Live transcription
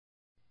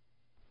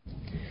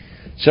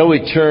Shall we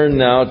turn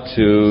now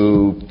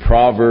to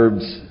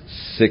Proverbs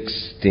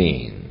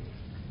 16,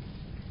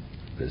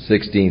 the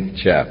 16th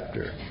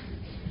chapter,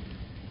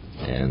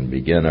 and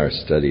begin our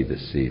study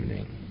this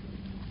evening.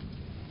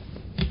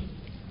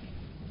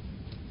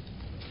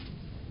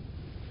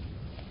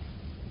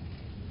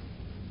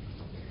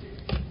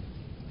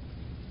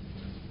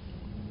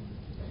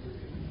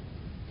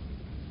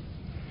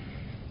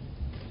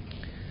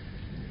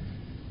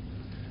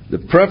 The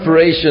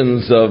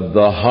preparations of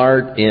the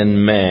heart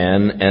in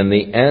man and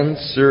the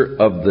answer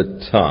of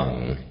the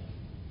tongue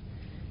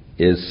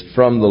is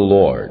from the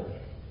Lord.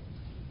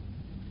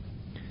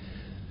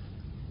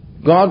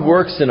 God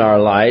works in our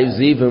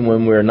lives even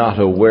when we're not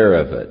aware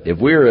of it. If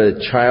we're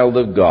a child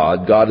of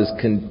God, God is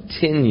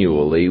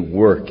continually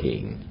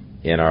working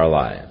in our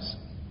lives.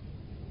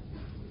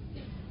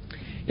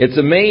 It's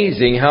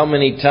amazing how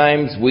many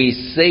times we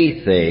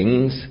say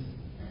things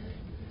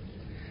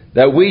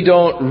that we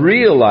don't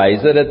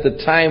realize it at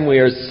the time we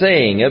are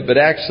saying it, but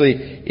actually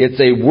it's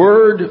a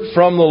word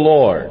from the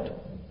Lord.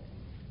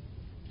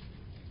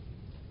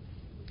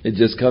 It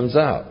just comes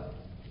out.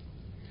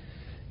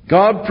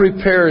 God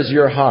prepares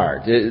your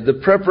heart. The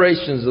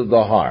preparations of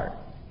the heart,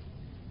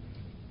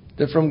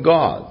 they're from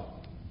God.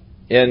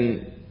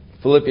 In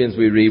Philippians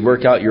we read,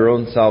 work out your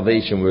own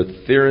salvation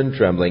with fear and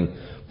trembling,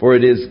 for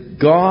it is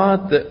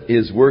God that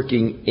is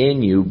working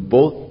in you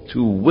both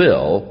to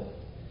will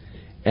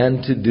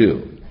and to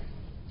do.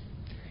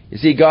 You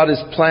see, God is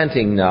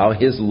planting now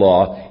His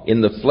law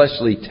in the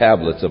fleshly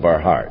tablets of our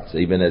hearts,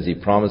 even as He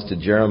promised to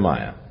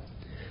Jeremiah.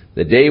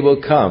 The day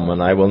will come when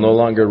I will no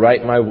longer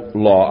write my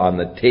law on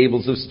the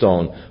tables of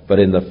stone, but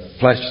in the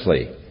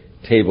fleshly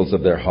tables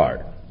of their heart.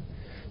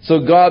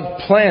 So God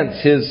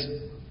plants His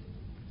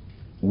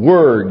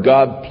word,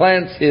 God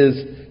plants His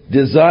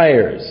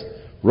desires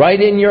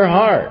right in your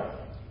heart.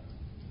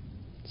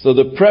 So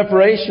the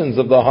preparations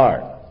of the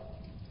heart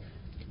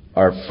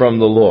are from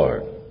the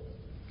Lord.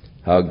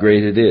 How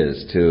great it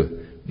is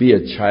to be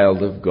a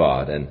child of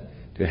God and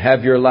to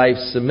have your life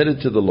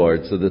submitted to the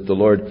Lord so that the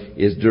Lord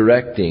is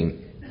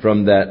directing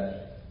from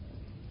that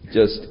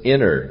just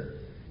inner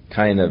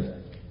kind of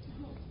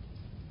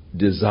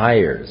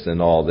desires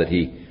and all that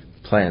He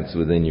plants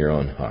within your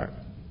own heart.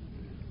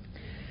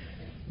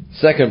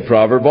 Second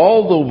proverb,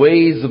 all the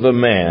ways of a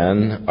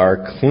man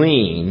are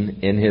clean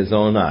in his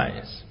own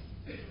eyes,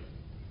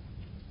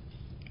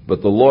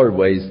 but the Lord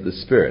weighs the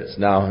spirits.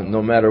 Now,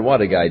 no matter what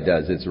a guy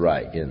does, it's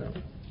right, you know.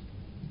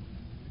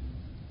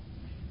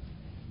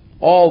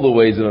 All the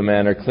ways of a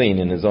man are clean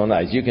in his own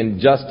eyes. You can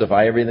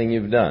justify everything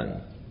you've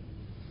done.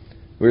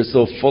 We're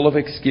so full of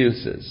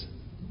excuses.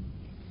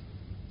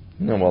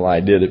 No, well, I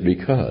did it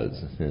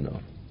because, you know.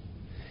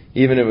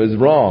 Even if it was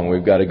wrong,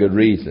 we've got a good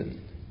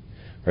reason,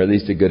 or at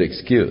least a good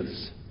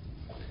excuse.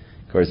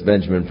 Of course,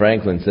 Benjamin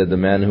Franklin said the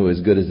man who is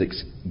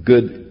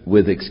good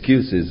with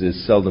excuses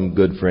is seldom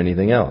good for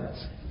anything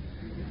else.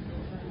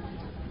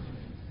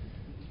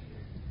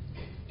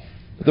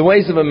 The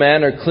ways of a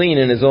man are clean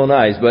in his own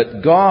eyes,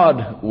 but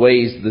God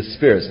weighs the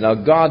spirits. Now,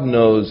 God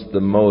knows the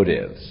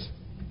motives.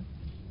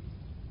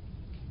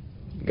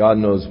 God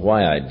knows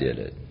why I did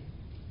it,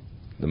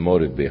 the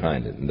motive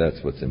behind it, and that's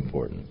what's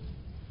important.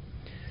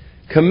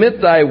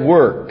 Commit thy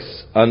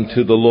works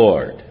unto the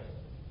Lord,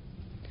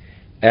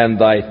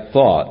 and thy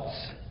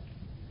thoughts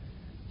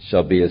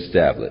shall be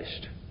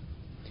established.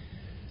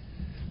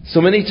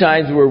 So many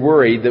times we're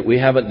worried that we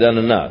haven't done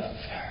enough.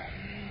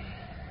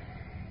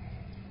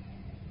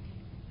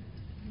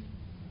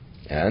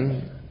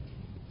 And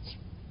it's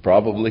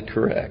probably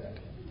correct.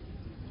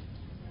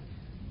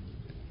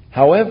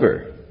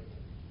 However,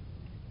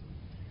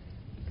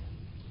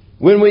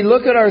 when we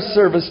look at our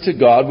service to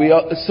God, we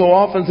so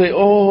often say,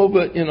 oh,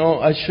 but,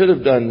 I should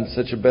have done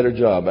such a better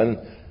job. And,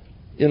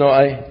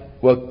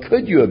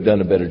 could you have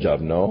done a better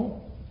job?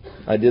 No,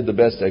 I did the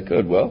best I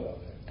could. Well,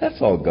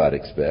 that's all God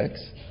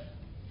expects.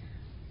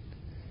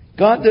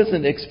 God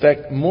doesn't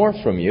expect more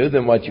from you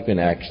than what you can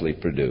actually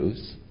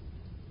produce.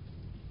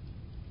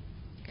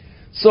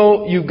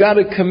 So you've got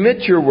to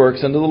commit your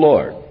works unto the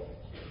Lord.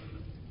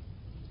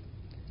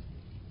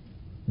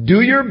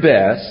 Do your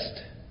best,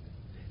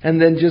 and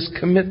then just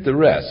commit the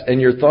rest, and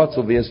your thoughts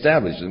will be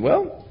established.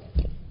 Well,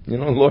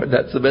 Lord,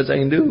 that's the best I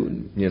can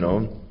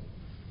do.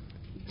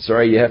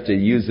 Sorry you have to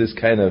use this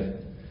kind of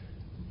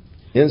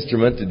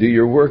instrument to do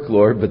your work,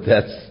 Lord, but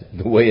that's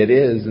the way it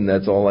is, and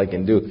that's all I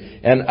can do.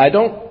 And I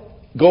don't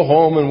go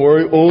home and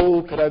worry,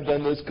 oh, could I have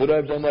done this? Could I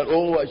have done that?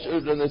 Oh, I should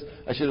have done this.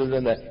 I should have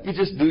done that. You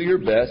just do your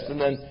best,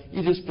 and then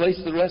you just place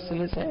the rest in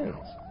His hands.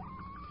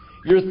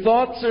 Your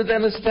thoughts are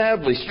then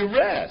established. You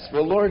rest.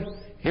 Well, Lord,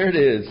 here it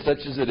is, such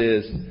as it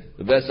is,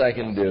 the best I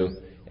can do.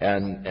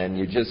 And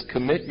you just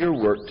commit your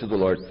work to the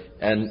Lord,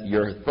 and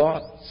your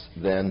thoughts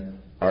then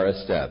are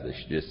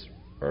established, just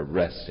are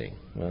resting.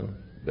 Well,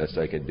 best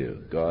I could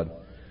do. God,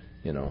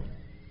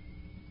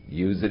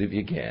 use it if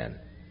you can.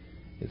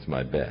 It's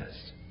my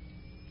best.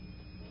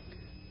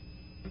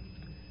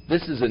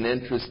 This is an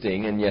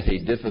interesting and yet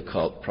a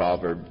difficult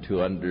proverb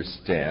to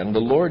understand. The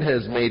Lord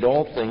has made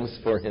all things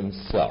for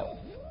Himself,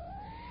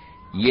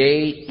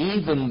 yea,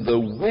 even the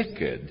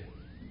wicked,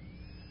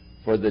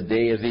 for the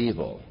day of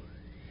evil.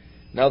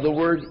 Now the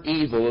word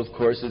evil, of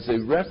course, is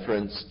a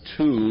reference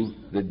to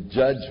the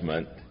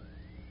judgment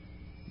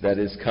that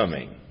is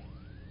coming.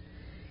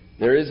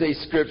 There is a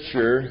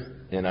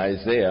scripture in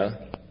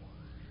Isaiah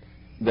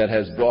that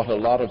has brought a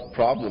lot of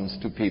problems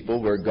to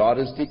people where God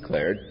has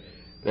declared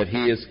that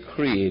He has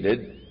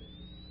created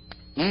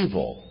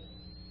evil.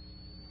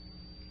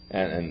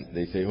 And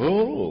they say,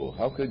 oh,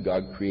 how could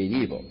God create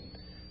evil?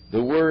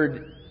 The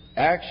word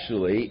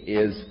actually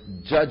is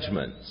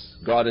judgments.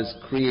 God has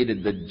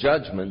created the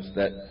judgments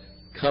that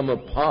come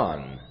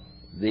upon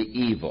the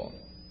evil.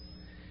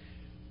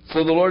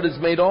 So the Lord has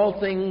made all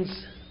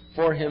things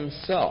for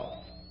Himself.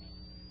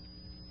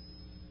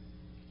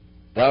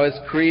 Thou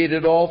hast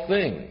created all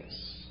things,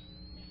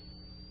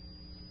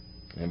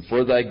 and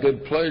for Thy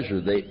good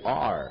pleasure they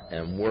are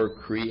and were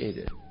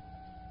created.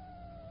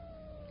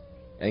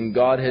 And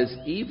God has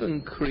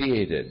even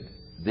created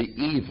the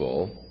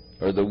evil,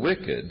 or the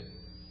wicked.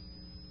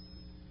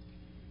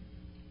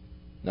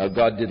 Now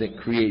God didn't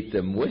create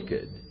them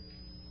wicked,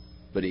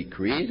 but He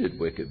created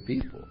wicked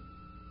people.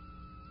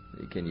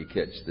 Can you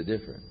catch the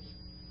difference?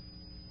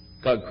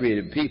 God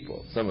created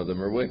people. Some of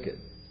them are wicked.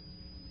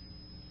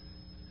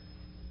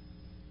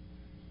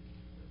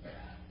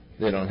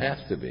 They don't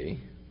have to be,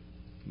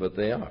 but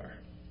they are.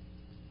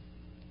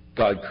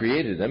 God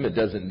created them.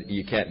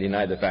 You can't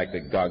deny the fact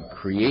that God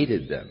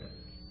created them.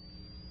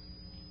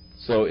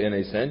 So in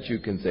a sense, you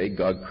can say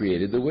God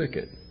created the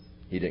wicked.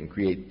 He didn't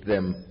create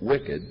them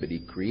wicked, but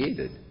He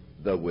created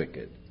the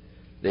wicked.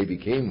 They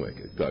became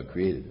wicked. God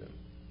created them.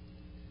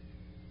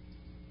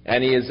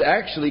 And He has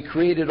actually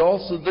created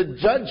also the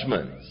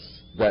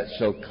judgments that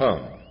shall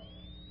come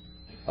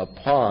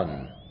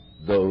upon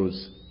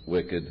those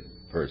wicked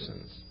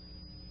persons.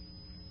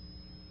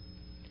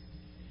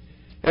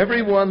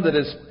 Everyone that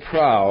is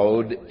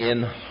proud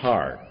in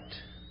heart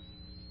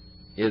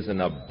is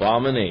an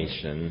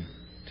abomination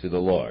to the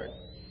Lord.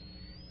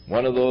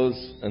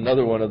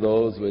 Another one of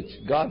those, which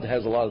God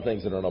has a lot of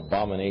things that are an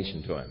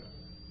abomination to Him.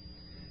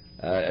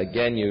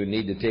 Again, you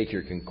need to take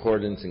your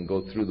concordance and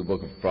go through the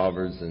book of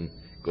Proverbs and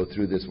go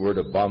through this word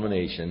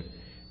abomination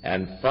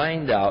and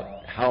find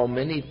out how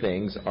many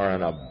things are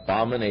an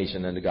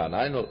abomination unto God. And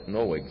I don't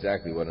know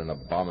exactly what an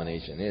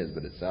abomination is,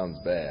 but it sounds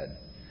bad.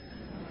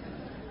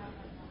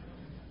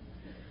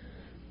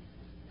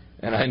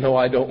 And I know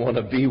I don't want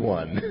to be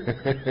one.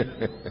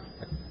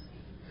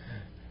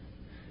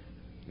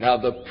 Now,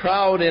 the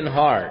proud in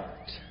heart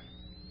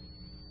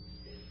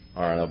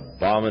are an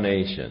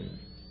abomination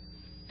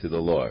to the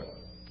Lord.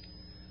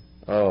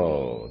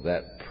 Oh,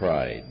 that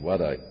pride. What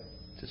a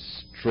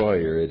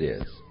destroyer it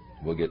is.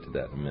 We'll get to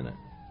that in a minute.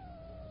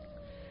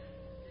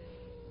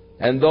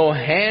 And though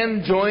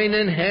hand join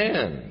in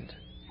hand,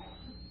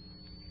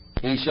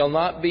 he shall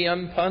not be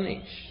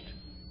unpunished.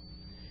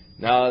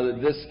 Now,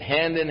 this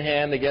hand in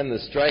hand, again, the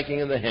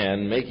striking of the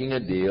hand, making a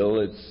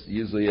deal, it's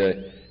usually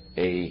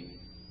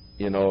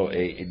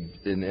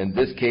in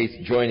this case,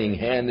 joining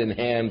hand in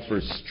hand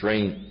for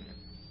strength,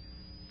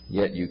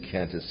 yet you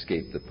can't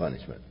escape the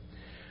punishment.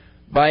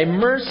 By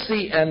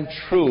mercy and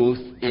truth,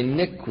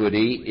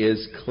 iniquity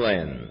is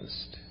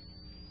cleansed.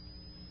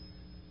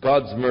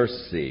 God's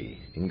mercy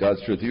and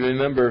God's truth. You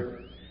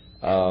remember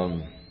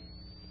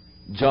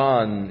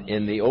John,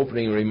 in the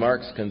opening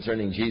remarks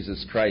concerning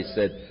Jesus Christ,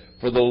 said,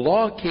 "For the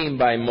law came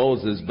by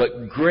Moses,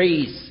 but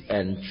grace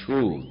and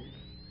truth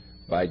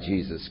by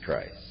Jesus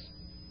Christ."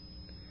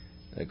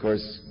 And of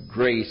course,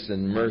 grace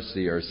and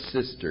mercy are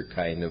sister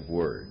kind of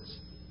words.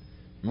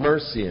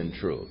 Mercy and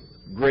truth.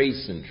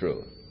 Grace and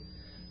truth.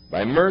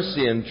 By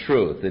mercy and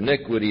truth,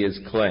 iniquity is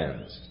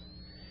cleansed.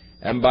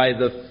 And by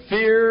the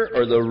fear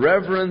or the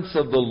reverence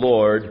of the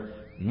Lord,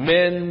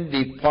 men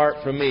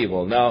depart from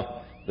evil.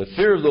 Now, the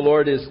fear of the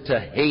Lord is to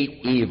hate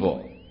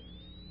evil.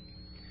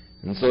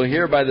 And so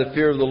here, by the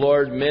fear of the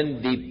Lord,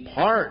 men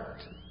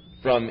depart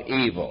from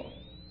evil.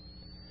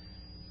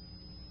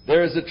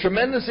 There is a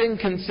tremendous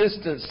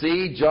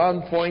inconsistency.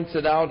 John points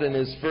it out in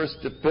his first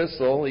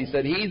epistle. He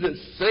said, "He that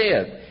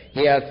saith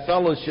he hath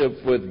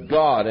fellowship with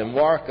God and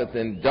walketh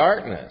in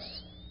darkness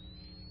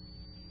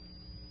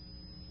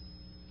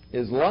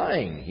is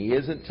lying." He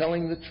isn't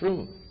telling the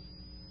truth.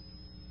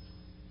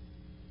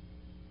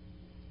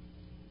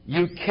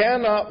 You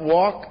cannot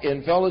walk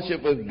in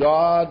fellowship with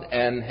God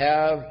and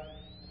have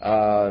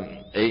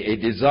a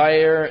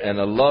desire and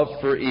a love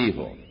for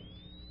evil.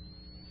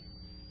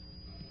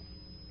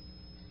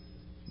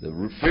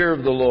 The fear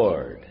of the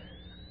Lord,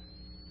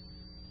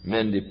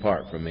 men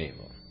depart from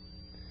evil.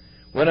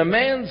 When a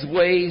man's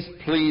ways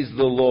please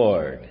the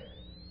Lord,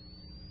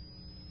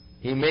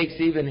 he makes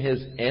even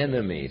his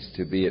enemies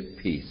to be at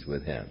peace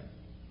with him.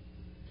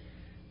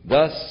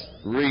 Thus,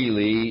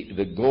 really,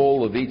 the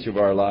goal of each of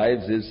our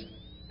lives is,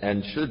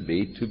 and should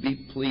be, to be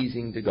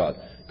pleasing to God.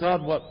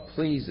 God, what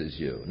pleases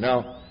you?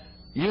 Now,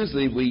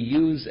 usually we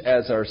use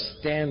as our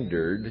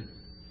standard,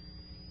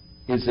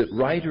 is it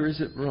right or is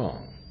it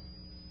wrong?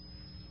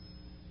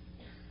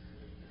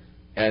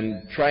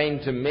 And trying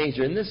to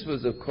measure, and this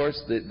was, of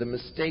course, the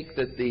mistake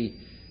that the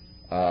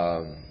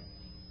that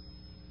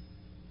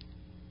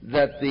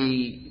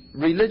the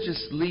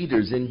religious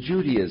leaders in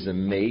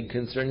Judaism made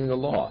concerning the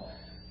law.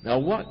 Now,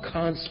 what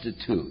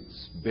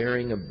constitutes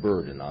bearing a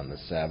burden on the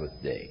Sabbath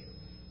day?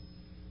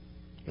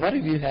 What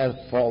if you have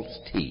false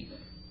teeth?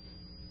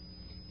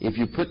 If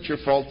you put your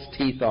false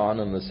teeth on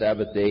the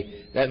Sabbath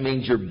day, that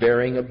means you're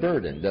bearing a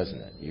burden, doesn't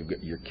it?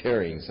 You're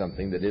carrying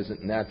something that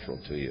isn't natural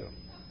to you.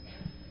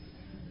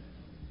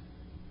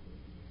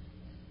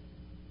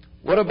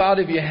 What about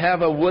if you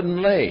have a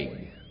wooden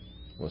leg?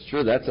 Well,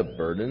 sure, that's a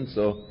burden,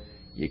 so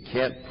you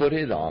can't put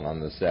it on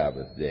the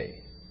Sabbath day.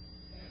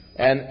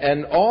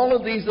 And all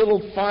of these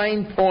little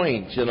fine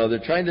points, they're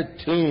trying to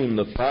tune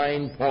the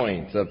fine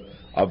points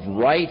of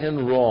right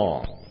and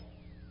wrong.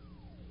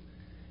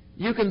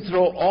 You can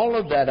throw all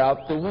of that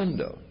out the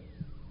window.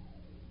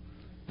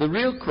 The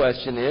real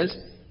question is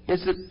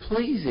it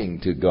pleasing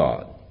to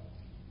God?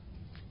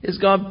 Is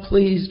God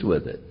pleased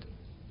with it?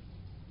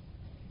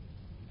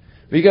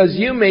 Because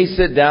you may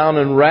sit down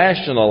and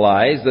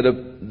rationalize that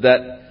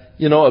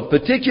a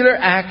particular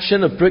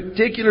action, a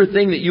particular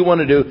thing that you want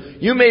to do,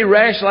 you may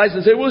rationalize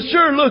and say, well,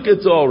 sure, look,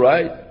 it's all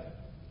right.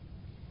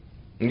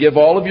 And give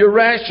all of your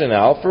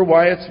rationale for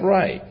why it's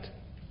right.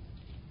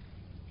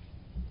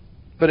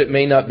 But it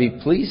may not be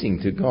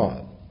pleasing to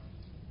God.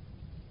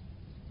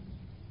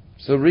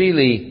 So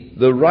really,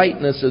 the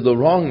rightness or the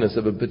wrongness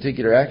of a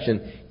particular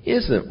action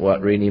isn't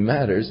what really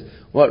matters.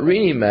 What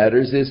really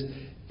matters is,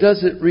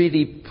 does it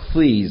really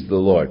please the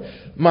Lord?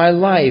 My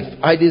life,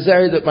 I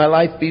desire that my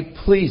life be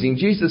pleasing.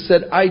 Jesus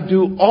said, I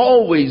do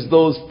always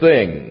those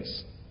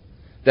things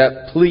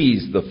that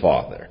please the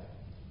Father.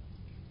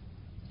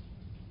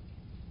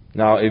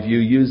 Now, if you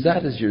use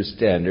that as your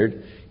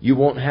standard, you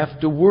won't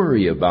have to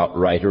worry about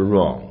right or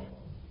wrong.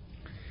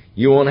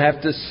 You won't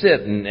have to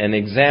sit and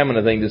examine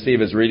a thing to see if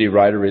it's really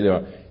right or really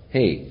wrong.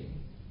 Hey,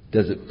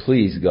 does it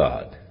please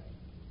God?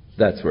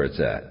 That's where it's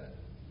at.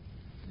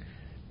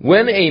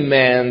 When a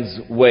man's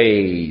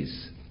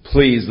ways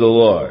please the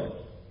Lord,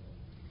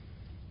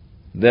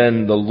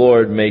 then the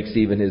Lord makes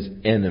even his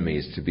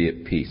enemies to be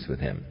at peace with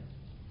him.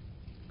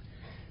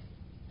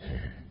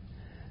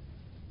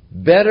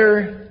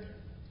 Better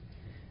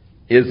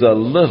is a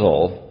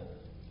little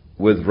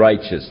with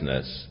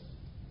righteousness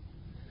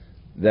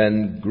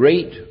than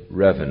great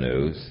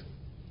revenues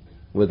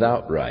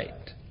without right.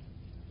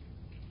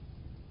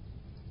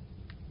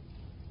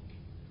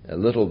 A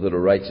little that a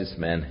righteous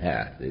man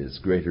hath is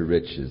greater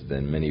riches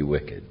than many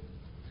wicked.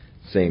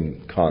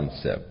 Same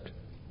concept.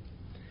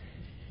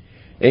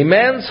 A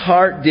man's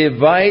heart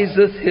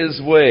deviseth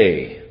his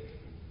way,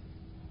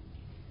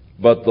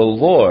 but the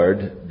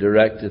Lord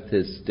directeth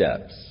his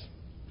steps.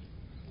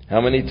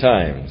 How many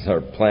times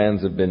our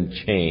plans have been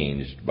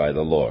changed by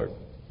the Lord?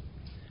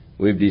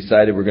 We've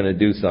decided we're going to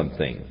do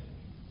something,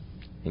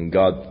 and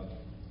God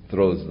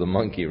throws the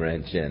monkey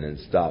wrench in and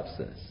stops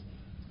us.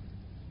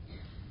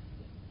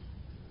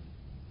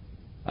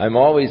 I'm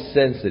always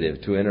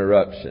sensitive to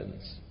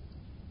interruptions.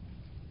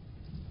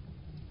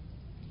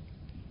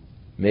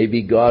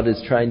 Maybe God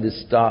is trying to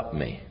stop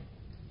me.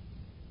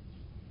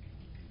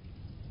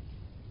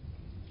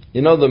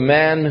 The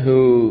man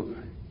who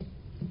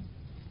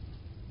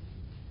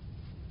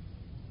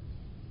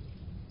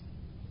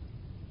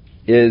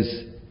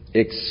is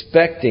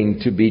expecting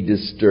to be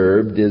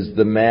disturbed is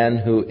the man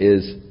who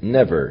is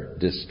never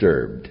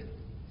disturbed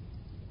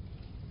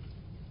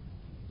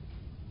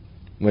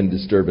when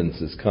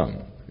disturbances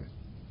come.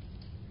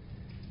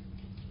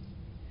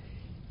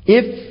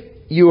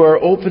 If you are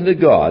open to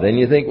God and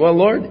you think, well,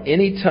 Lord,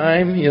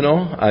 anytime,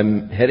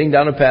 I'm heading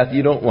down a path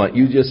you don't want,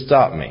 you just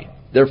stop me.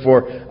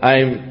 Therefore,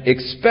 I'm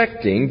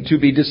expecting to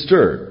be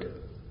disturbed.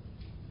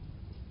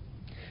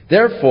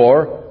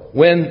 Therefore,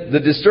 when the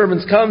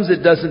disturbance comes,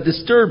 it doesn't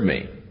disturb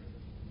me.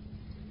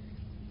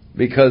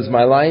 Because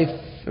my life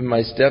and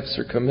my steps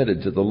are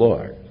committed to the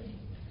Lord.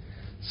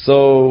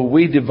 So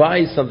we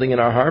devise something in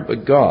our heart,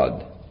 but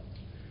God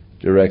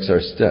directs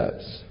our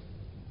steps.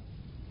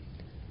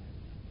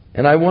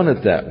 And I want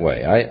it that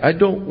way. I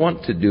don't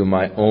want to do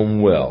my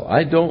own will.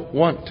 I don't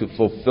want to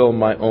fulfill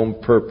my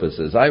own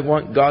purposes. I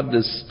want God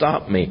to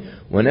stop me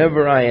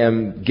whenever I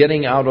am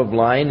getting out of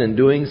line and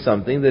doing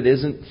something that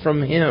isn't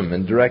from Him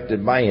and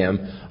directed by Him.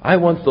 I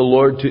want the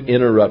Lord to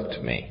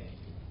interrupt me.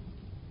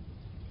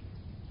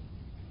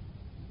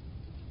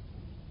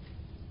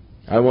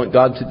 I want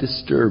God to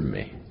disturb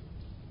me.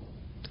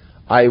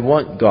 I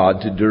want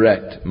God to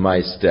direct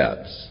my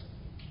steps.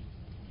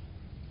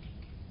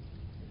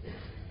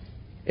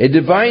 A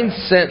divine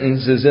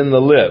sentence is in the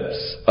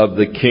lips of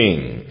the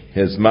king.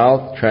 His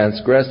mouth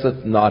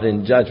transgresseth not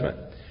in judgment.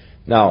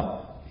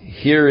 Now,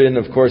 herein,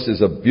 of course,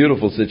 is a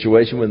beautiful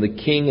situation. When the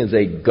king is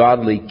a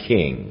godly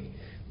king,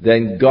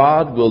 then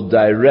God will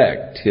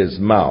direct his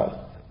mouth,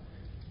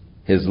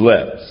 his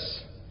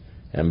lips,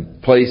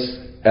 and place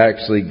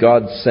actually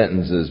God's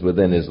sentences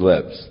within his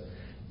lips.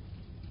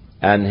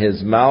 And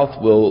his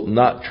mouth will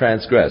not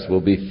transgress,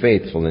 will be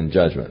faithful in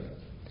judgment.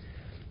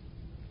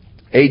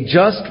 A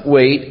just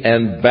weight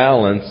and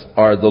balance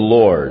are the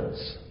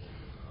Lord's.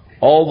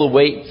 All the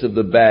weights of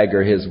the bag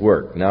are His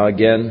work. Now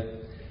again,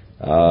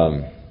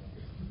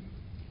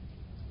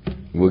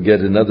 We'll get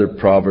another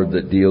proverb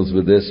that deals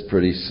with this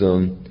pretty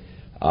soon.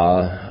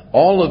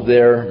 All of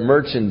their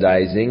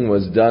merchandising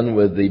was done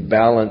with the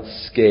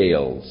balanced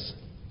scales.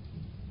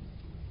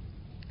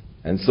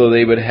 And so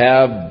they would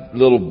have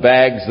little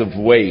bags of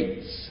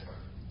weights.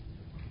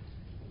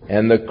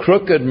 And the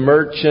crooked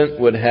merchant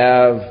would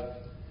have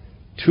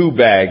 2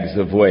 bags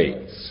of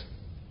weights.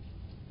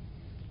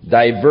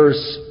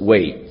 Diverse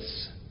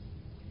weights.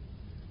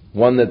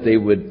 One that they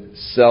would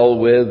sell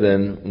with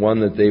and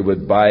one that they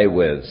would buy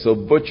with. So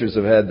butchers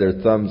have had their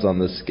thumbs on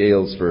the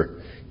scales for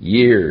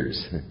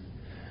years.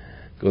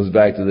 Goes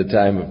back to the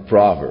time of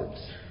Proverbs.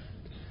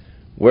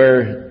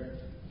 Where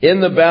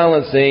in the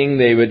balancing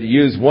they would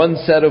use one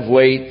set of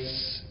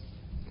weights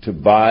to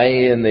buy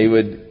and they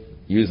would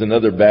use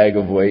another bag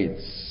of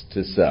weights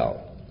to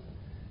sell.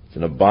 It's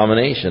an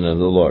abomination unto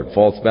the Lord.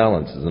 False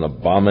balance is an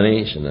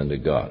abomination unto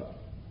God.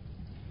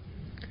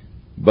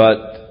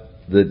 But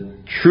the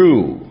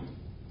true,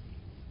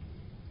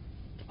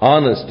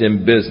 honest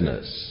in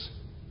business,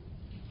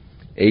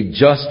 a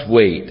just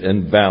weight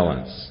and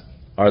balance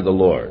are the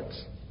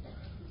Lord's.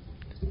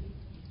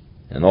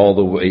 And all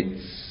the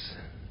weights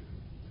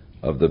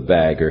of the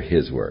bag are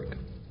His work.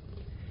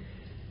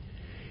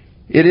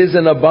 It is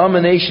an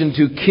abomination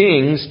to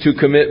kings to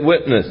commit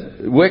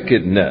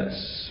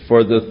wickedness,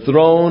 for the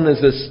throne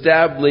is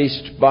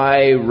established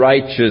by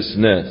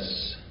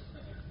righteousness.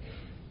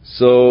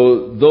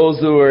 So those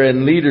who are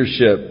in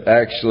leadership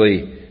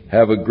actually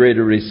have a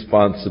greater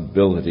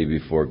responsibility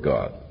before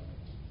God.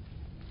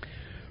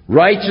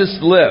 Righteous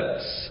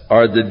lips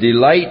are the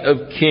delight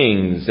of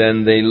kings,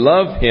 and they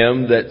love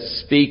him that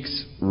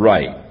speaks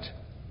right.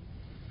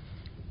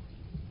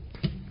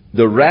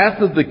 The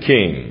wrath of the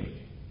king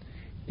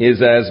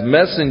is as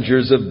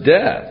messengers of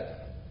death,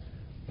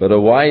 but a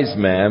wise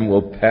man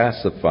will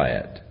pacify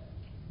it.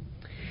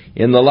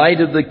 In the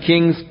light of the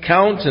king's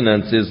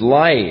countenance is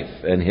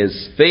life, and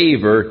his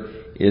favor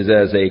is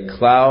as a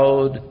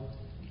cloud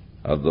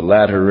of the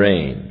latter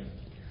rain.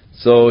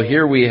 So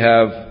here we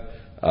have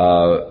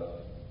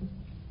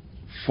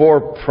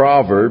 4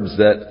 proverbs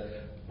that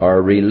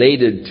are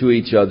related to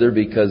each other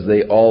because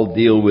they all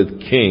deal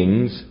with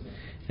kings.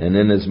 And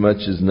inasmuch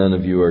as none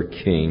of you are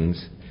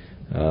kings,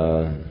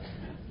 well,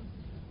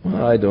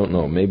 I don't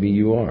know. Maybe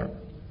you are.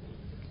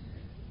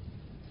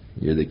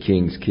 You're the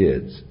king's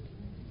kids.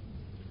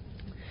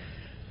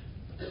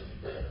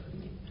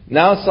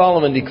 Now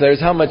Solomon declares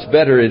how much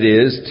better it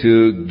is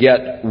to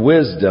get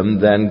wisdom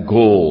than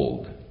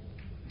gold,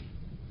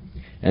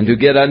 and to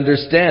get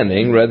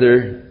understanding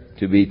rather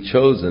to be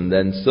chosen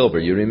than silver.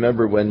 You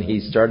remember when he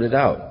started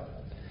out,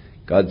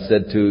 God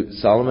said to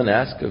Solomon,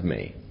 ask of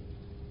me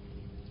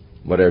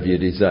whatever you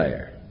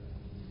desire.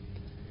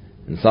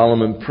 And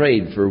Solomon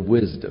prayed for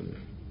wisdom.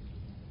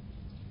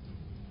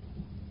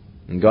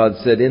 And God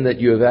said, in that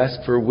you have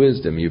asked for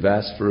wisdom, you've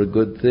asked for a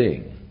good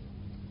thing.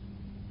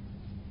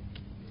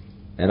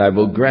 And I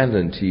will grant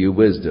unto you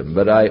wisdom,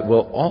 but I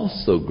will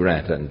also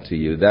grant unto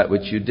you that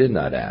which you did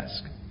not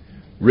ask,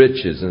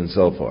 riches and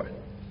so forth.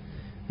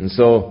 And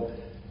so,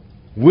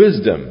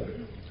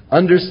 wisdom,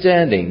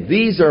 understanding,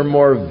 these are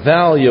more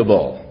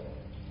valuable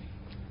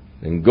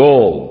than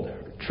gold,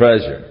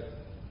 treasure,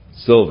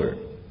 silver.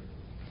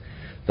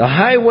 The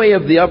highway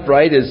of the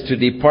upright is to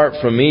depart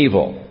from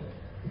evil,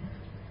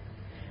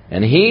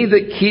 and he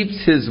that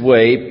keeps his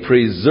way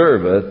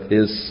preserveth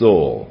his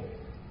soul.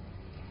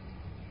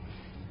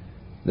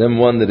 Then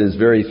one that is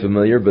very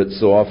familiar but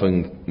so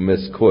often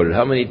misquoted.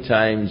 How many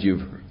times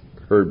you've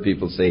heard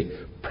people say,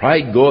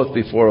 pride goeth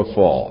before a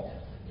fall?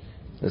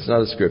 That's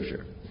not a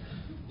scripture.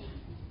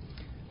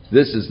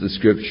 This is the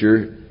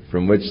scripture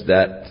from which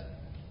that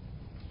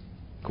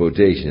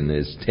quotation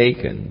is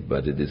taken,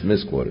 but it is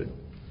misquoted.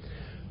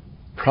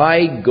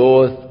 Pride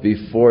goeth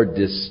before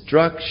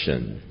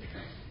destruction,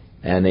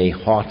 and a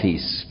haughty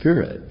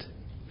spirit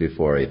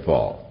before a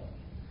fall.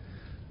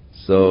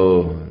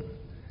 So,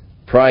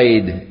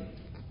 pride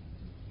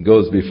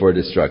goes before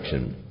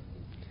destruction.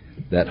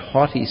 That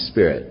haughty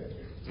spirit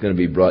is going to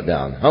be brought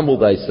down. Humble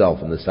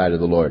thyself in the sight of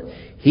the Lord.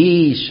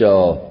 He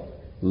shall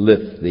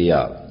lift thee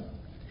up.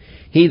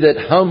 He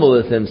that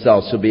humbleth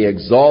himself shall be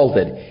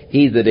exalted.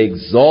 He that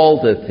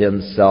exalteth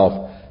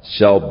himself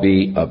shall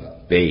be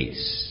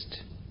abased.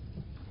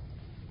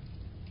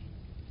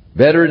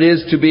 Better it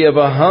is to be of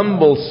a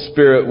humble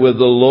spirit with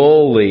the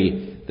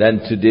lowly than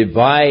to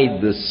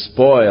divide the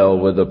spoil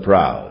with the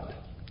proud.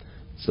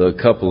 So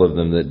a couple of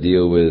them that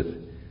deal with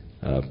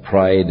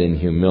pride and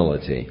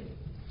humility.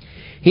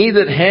 He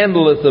that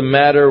handleth the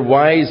matter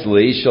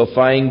wisely shall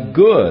find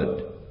good.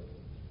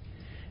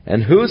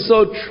 And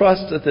whoso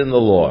trusteth in the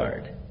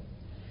Lord,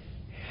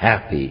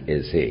 happy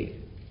is he.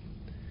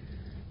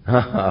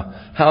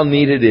 How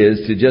neat it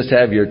is to just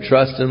have your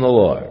trust in the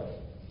Lord.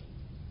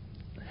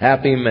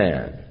 Happy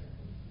man.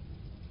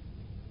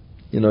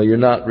 You know, you're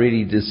not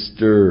really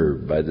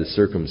disturbed by the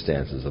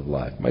circumstances of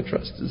life. My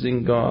trust is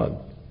in God.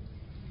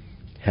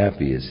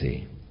 Happy is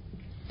he.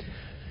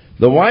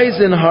 The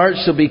wise in heart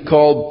shall be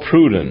called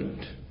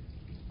prudent,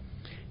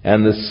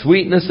 and the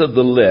sweetness of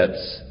the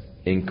lips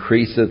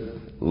increaseth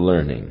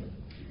learning.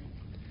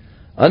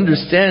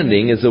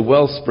 Understanding is a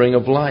wellspring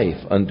of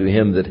life unto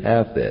him that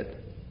hath it.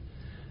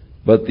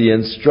 But the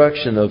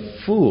instruction of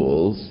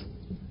fools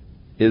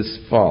is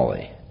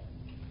folly.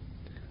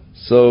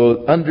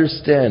 So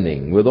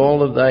understanding, with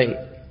all of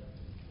thy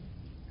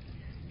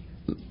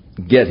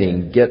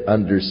get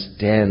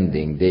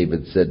understanding,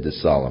 David said to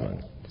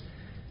Solomon.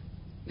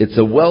 It's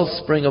a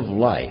wellspring of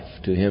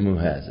life to him who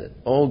has it.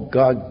 Oh,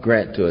 God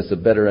grant to us a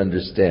better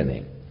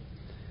understanding.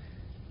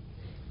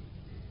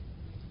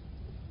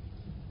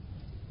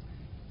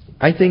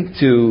 I think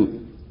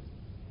to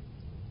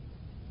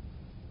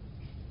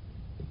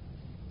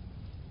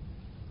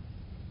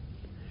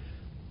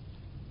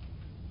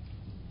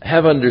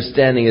have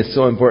understanding is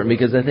so important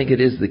because I think it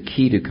is the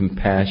key to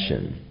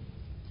compassion.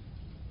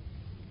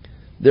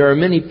 There are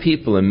many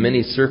people in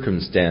many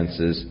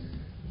circumstances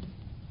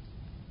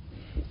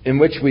in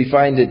which we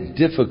find it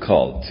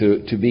difficult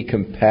to be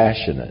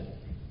compassionate.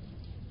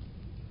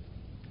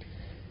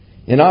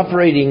 In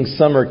operating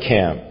summer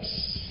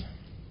camps,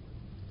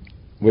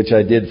 which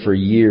I did for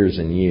years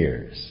and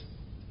years,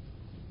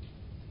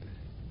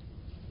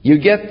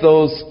 you get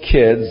those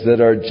kids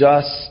that are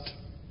just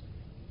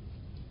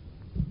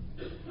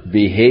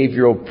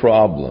behavioral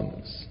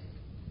problems.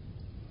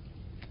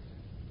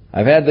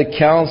 I've had the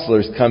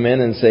counselors come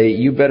in and say,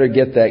 you better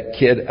get that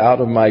kid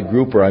out of my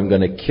group or I'm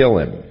going to kill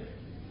him.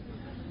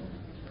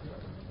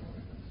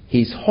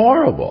 He's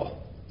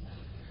horrible.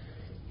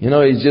 You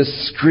know, he's just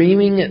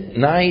screaming at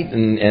night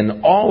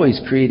and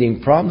always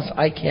creating problems.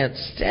 I can't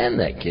stand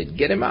that kid.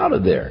 Get him out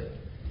of there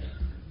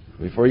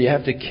before you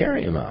have to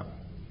carry him out.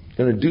 He's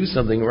going to do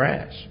something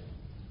rash.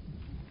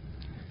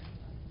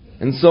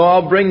 And so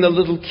I'll bring the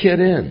little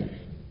kid in.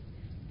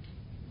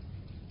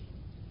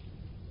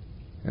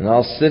 And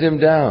I'll sit him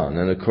down.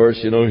 And of course,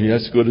 you know, he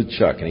has to go to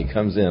Chuck. And he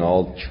comes in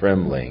all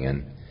trembling.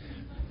 And,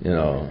 you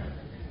know,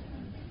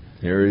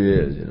 here he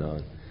is, you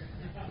know,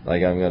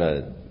 like I'm going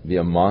to be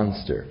a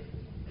monster.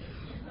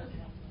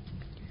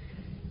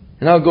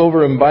 And I'll go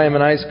over and buy him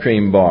an ice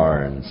cream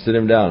bar and sit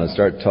him down and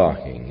start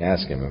talking.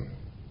 Ask him,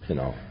 you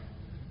know,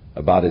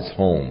 about his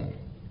home,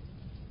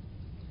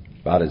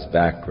 about his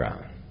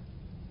background.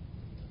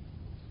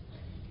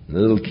 And the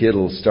little kid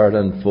will start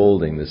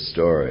unfolding the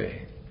story.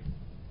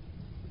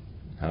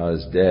 How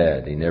his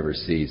dad, he never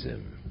sees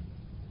him.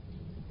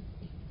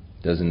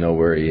 Doesn't know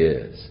where he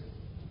is.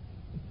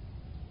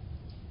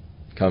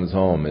 Comes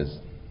home, his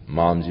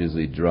mom's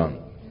usually drunk.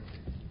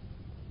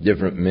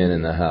 Different men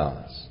in the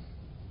house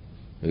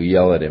who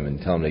yell at him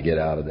and tell him to get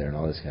out of there and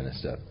all this kind of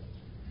stuff.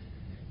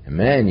 And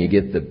man, you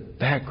get the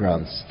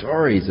background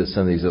stories of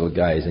some of these little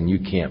guys and you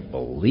can't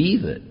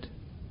believe it.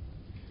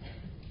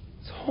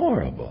 It's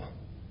horrible.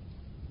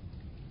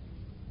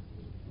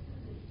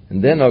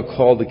 And then I'll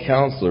call the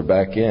counselor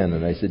back in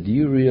and I said, do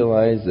you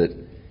realize that,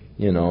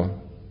 you know,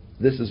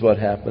 this is what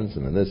happens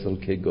and then this little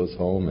kid goes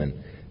home and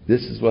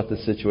this is what the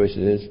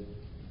situation is?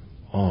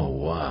 Oh,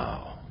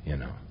 wow, you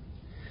know.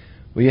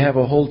 Well, you have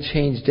a whole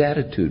changed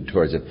attitude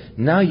towards him.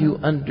 Now you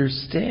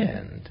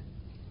understand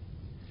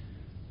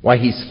why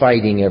he's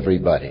fighting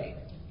everybody.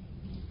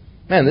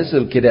 Man, this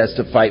little kid has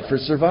to fight for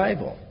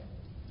survival.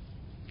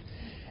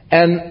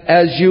 And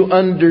as you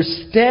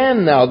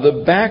understand now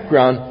the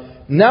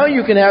background, now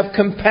you can have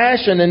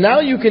compassion and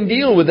now you can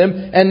deal with him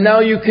and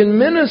now you can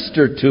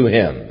minister to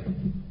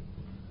him.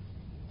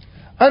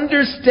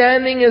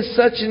 Understanding is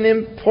such an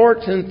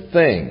important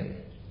thing.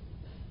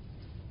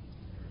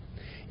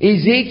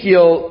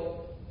 Ezekiel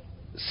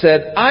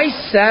said,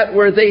 I sat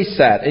where they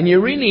sat. And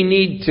you really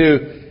need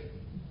to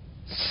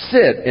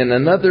sit in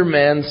another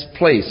man's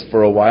place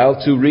for a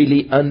while to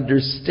really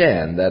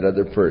understand that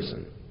other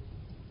person.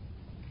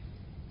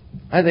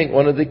 I think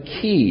one of the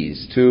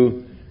keys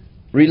to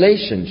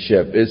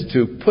relationship is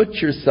to put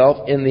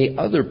yourself in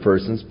the other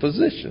person's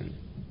position.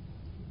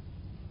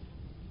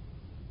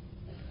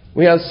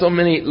 We have so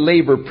many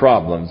labor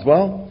problems.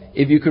 Well,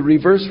 if you could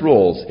reverse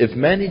roles, if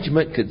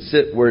management could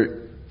sit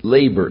where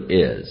labor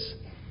is,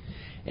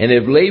 and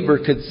if labor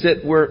could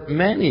sit where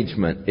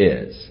management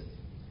is,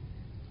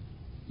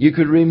 you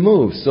could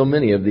remove so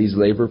many of these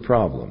labor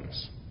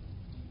problems.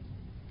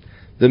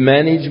 The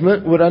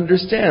management would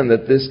understand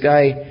that this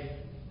guy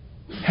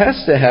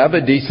has to have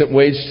a decent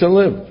wage to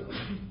live.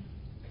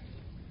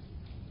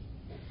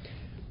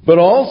 But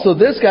also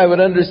this guy would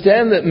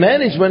understand that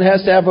management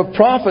has to have a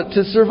profit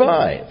to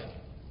survive.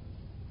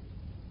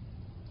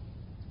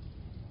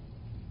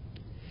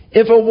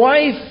 If a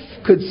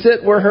wife could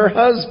sit where her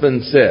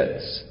husband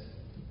sits,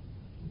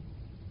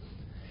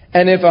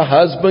 and if a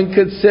husband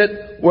could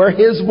sit where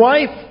his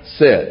wife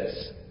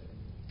sits,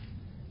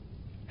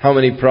 how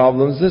many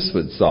problems this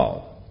would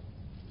solve?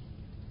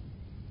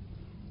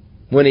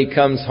 When he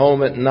comes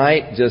home at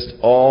night just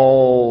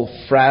all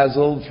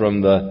frazzled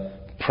from the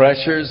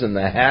pressures and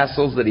the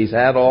hassles that he's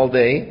had all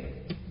day,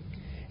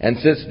 and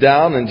sits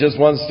down and just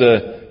wants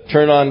to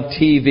turn on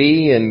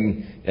TV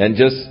and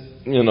just,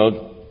 you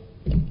know,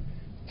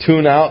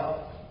 tune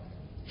out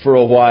for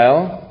a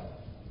while,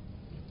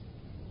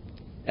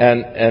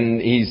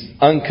 and he's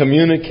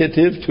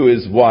uncommunicative to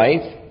his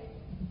wife,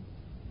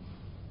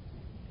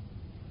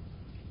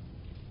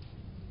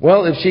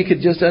 Well, if she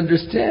could just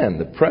understand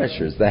the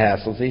pressures, the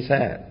hassles he's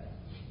had.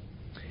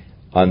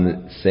 On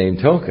the same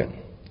token,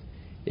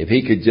 if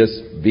he could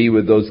just be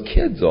with those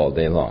kids all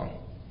day long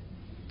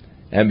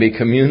and be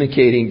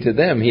communicating to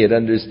them, he'd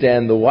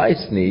understand the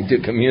wife's need to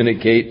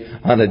communicate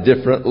on a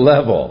different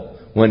level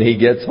when he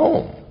gets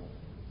home.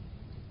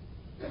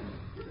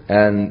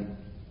 And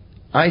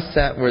I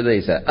sat where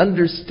they sat.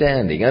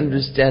 Understanding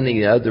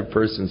the other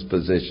person's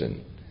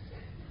position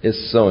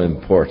is so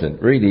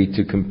important, really,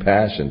 to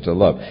compassion, to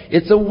love.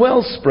 It's a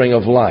wellspring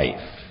of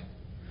life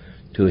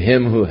to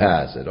him who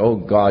has it. Oh,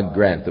 God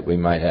grant that we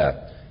might have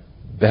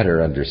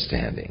better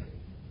understanding.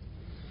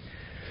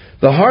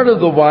 The heart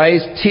of the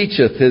wise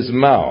teacheth his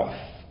mouth,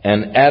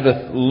 and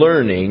addeth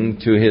learning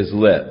to his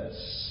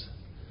lips.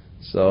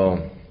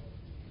 So,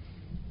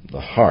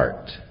 the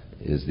heart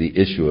is the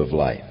issue of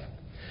life.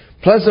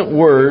 Pleasant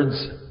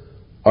words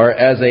are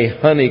as a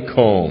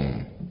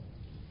honeycomb,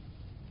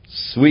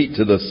 sweet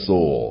to the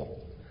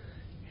soul,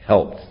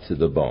 health to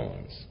the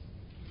bones.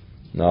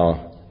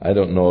 Now, I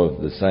don't know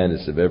if the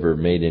scientists have ever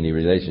made any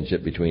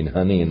relationship between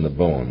honey and the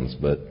bones,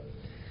 but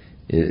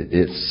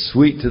it's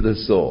sweet to the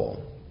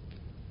soul,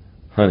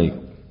 honey,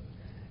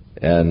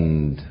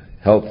 and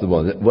health to the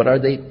bones. What are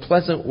they?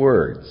 Pleasant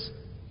words.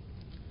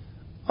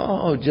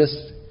 Oh, just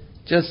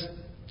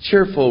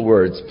cheerful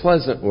words,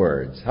 pleasant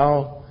words.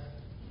 How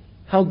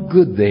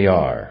good they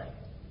are.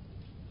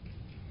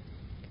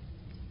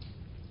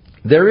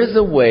 There is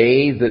a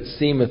way that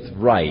seemeth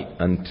right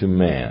unto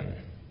man,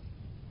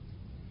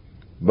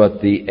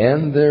 but the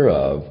end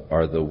thereof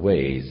are the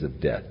ways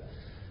of death.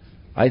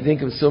 I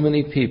think of so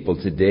many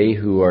people today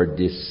who are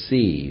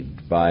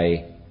deceived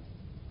by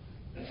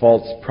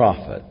false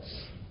prophets,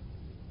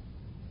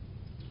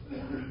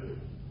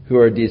 who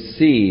are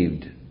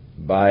deceived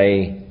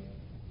by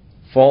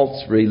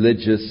false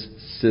religious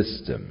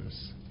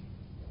systems.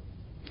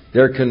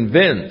 They're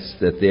convinced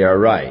that they are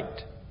right.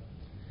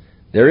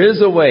 There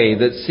is a way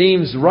that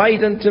seems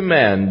right unto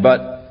man,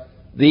 but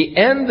the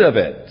end of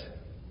it.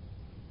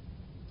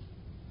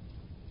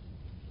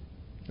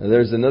 Now,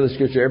 there's another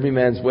scripture, every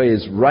man's way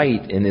is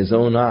right in his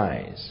own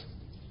eyes.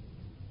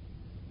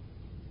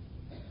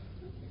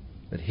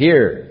 But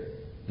here,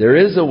 there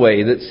is a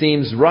way that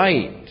seems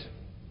right.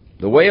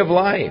 The way of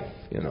life,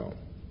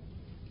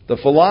 The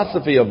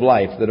philosophy of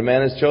life that a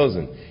man has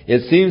chosen.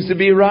 It seems to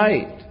be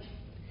right.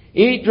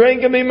 Eat,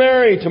 drink, and be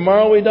merry.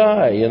 Tomorrow we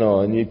die,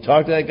 And you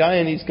talk to that guy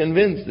and he's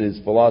convinced his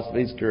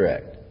philosophy is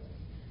correct.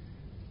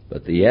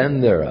 But the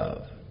end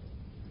thereof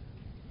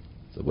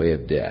is the way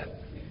of death.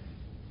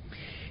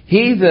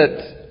 He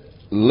that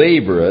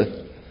laboreth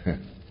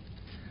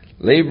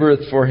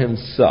for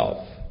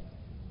himself,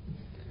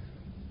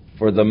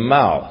 for the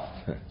mouth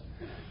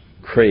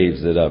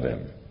craves it of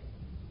him.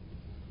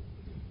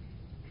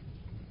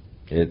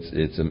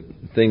 It's a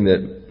thing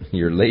that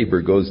your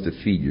labor goes to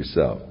feed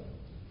yourself.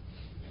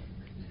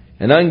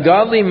 An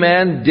ungodly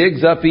man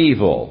digs up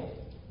evil,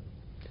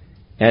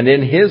 and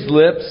in his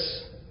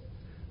lips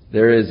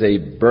there is a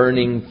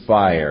burning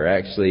fire.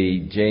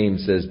 Actually,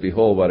 James says,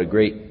 behold, what a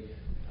great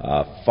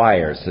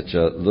fire, such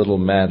a little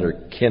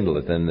matter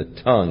kindleth, and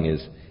the tongue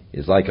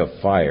is like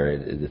a fire,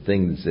 the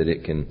things that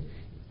it can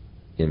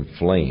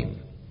inflame.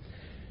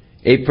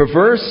 A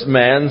perverse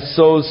man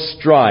sows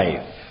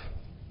strife,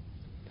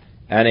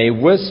 and a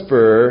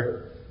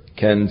whisperer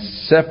can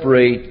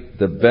separate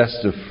the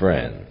best of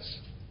friends.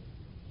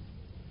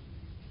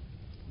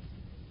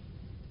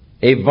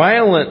 A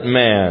violent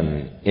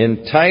man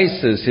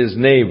entices his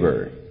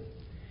neighbor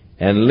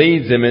and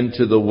leads him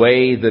into the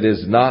way that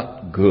is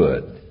not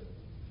good.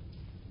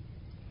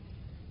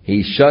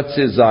 He shuts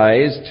his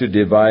eyes to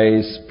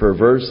devise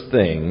perverse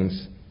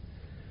things.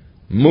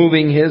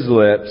 Moving his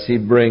lips, he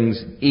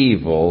brings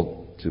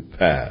evil to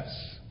pass.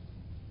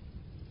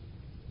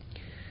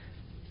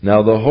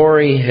 Now the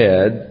hoary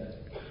head,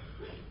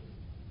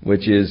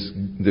 which is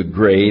the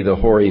gray, the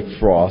hoary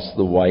frost,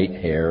 the white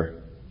hair,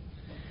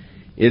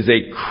 is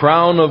a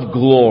crown of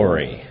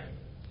glory,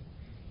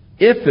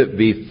 if it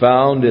be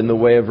found in the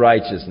way of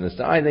righteousness.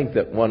 Now, I think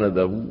that one of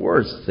the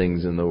worst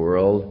things in the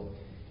world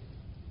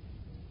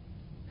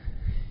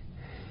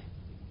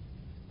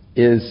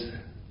is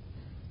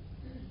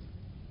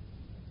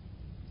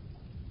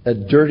a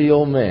dirty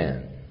old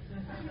man.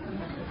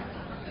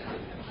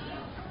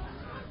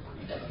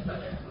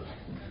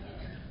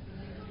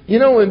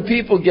 When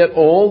people get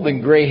old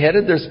and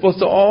gray-headed, they're supposed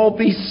to all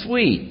be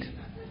sweet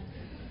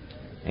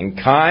and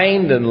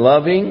kind and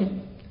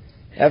loving.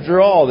 After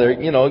all, they're,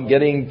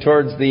 getting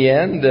towards the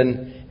end,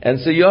 and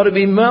so you ought to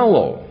be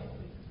mellow.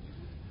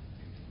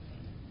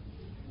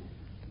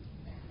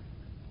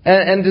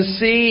 And to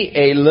see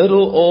a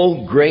little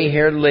old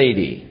gray-haired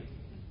lady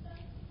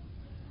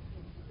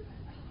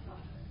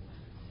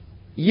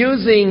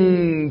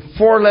using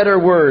four-letter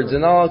words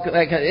and all that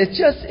kind of,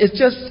 it's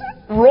just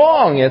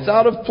wrong. It's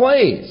out of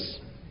place.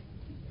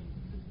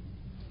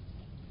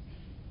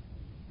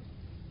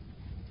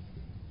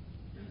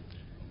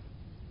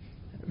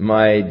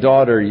 My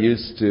daughter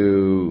used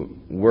to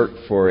work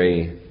for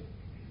a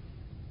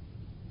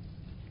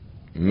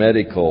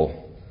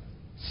medical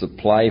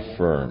supply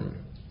firm.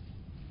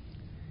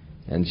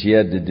 And she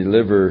had to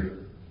deliver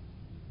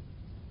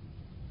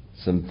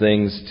some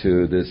things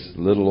to this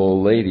little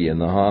old lady in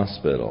the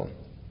hospital.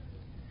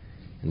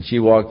 And she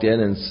walked in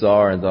and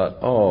saw her and thought,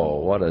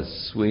 oh, what a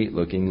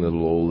sweet-looking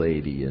little old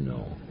lady, you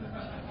know.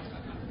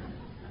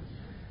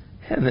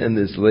 And then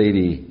this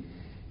lady,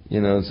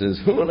 says,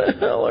 who the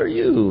hell are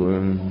you?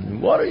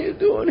 And what are you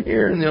doing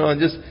here? And,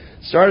 just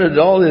started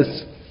all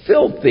this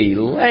filthy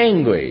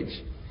language.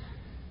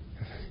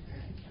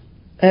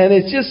 And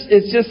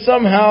it's just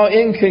somehow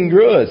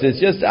incongruous. It's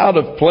just out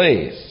of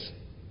place.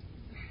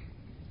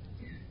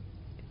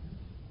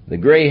 The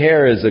gray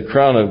hair is a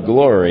crown of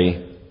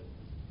glory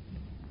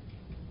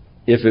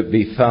if it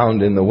be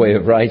found in the way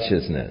of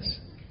righteousness.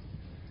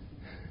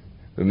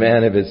 But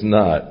man, if it's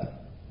not.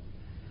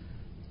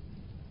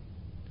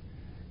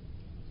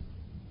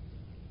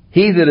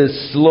 He that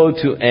is slow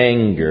to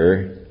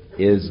anger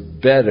is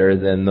better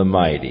than the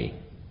mighty.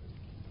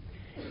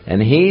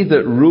 And he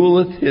that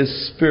ruleth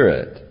his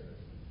spirit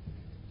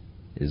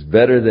is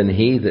better than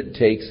he that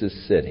takes a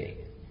city.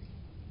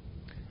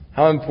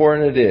 How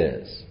important it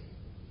is.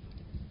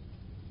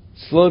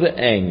 Slow to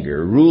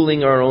anger,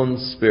 ruling our own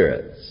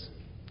spirits.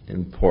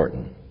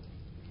 Important.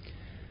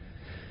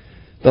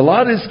 The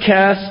lot is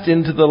cast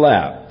into the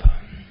lap.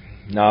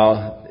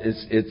 Now,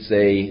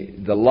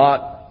 the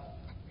lot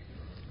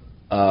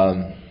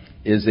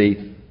is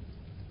a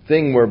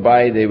thing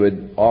whereby they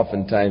would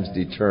oftentimes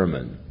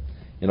determine.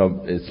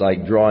 It's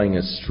like drawing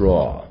a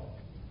straw.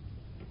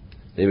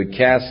 They would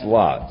cast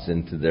lots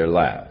into their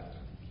lap.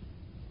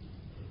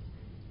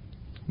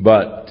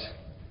 But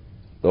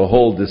the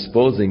whole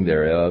disposing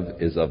thereof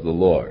is of the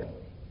Lord.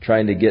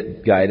 Trying to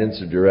get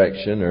guidance or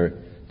direction or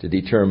to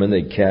determine,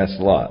 they cast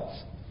lots.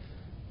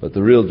 But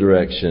the real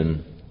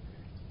direction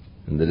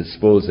and the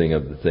disposing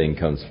of the thing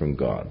comes from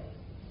God.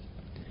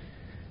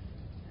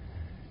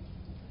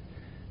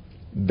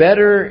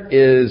 Better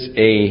is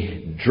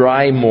a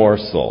dry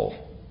morsel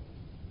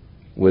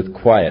with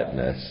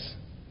quietness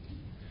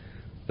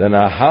than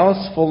a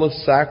house full of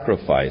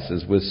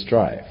sacrifices with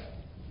strife.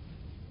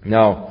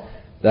 Now,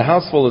 the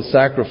house full of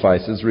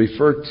sacrifices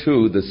refer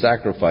to the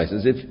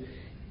sacrifices.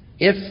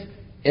 If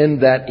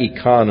in that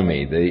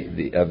economy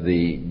of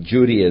the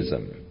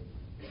Judaism,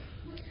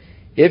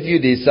 if you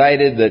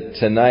decided that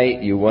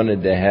tonight you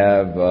wanted to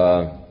have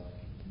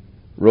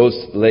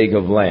roast leg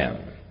of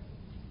lamb,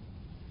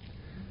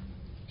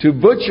 to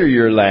butcher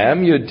your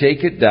lamb, you'd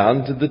take it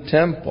down to the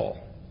temple.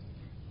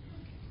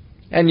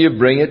 And you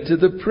bring it to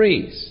the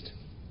priest.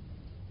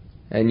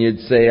 And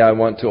you'd say, I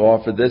want to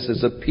offer this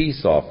as a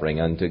peace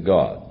offering unto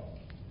God.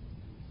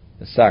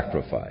 A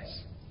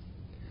sacrifice.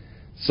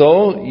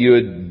 So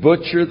you'd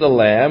butcher the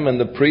lamb, and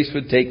the priest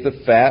would take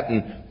the fat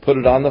and put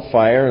it on the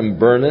fire and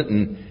burn it,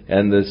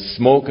 and the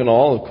smoke and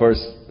all, of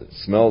course, it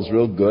smells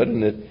real good,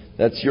 and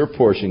that's your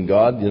portion,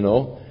 God,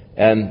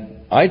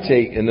 And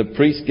the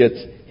priest gets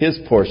his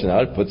portion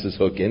out, puts his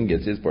hook in,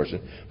 gets his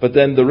portion. But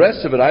then the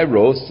rest of it I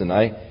roast, and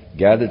I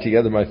gather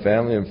together my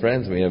family and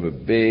friends, and we have a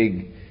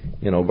big,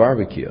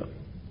 barbecue.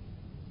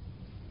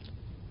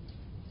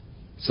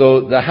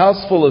 So the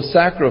house full of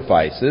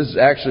sacrifices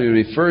actually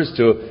refers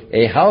to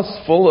a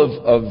house full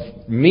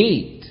of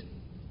meat,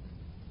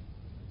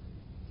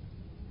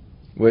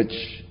 which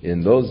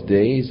in those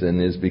days,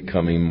 and is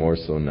becoming more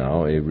so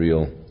now, a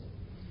real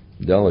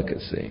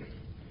delicacy.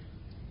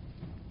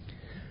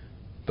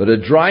 But a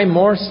dry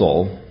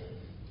morsel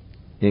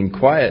in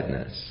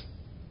quietness,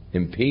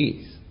 in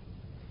peace,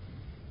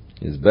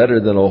 is better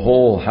than a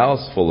whole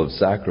house full of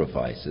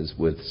sacrifices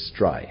with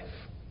strife.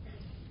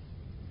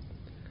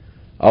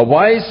 A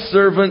wise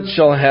servant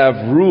shall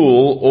have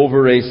rule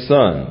over a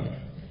son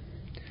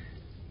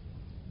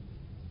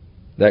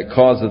that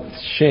causeth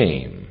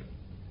shame,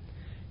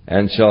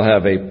 and shall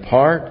have a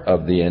part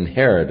of the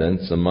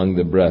inheritance among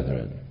the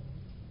brethren.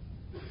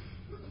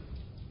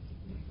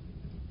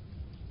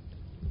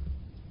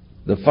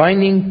 The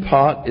finding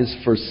pot is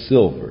for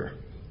silver,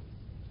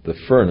 the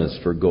furnace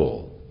for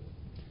gold.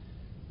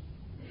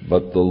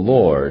 But the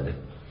Lord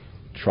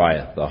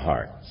trieth the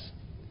hearts.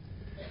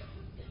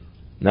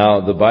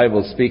 Now, the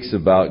Bible speaks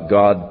about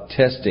God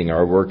testing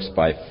our works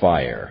by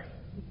fire.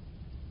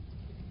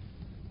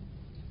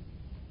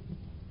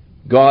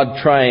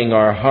 God trying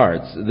our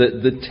hearts.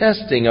 The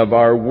testing of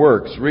our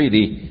works,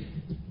 really,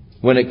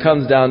 when it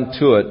comes down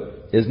to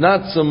it, is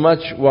not so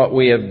much what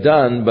we have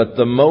done, but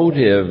the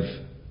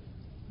motive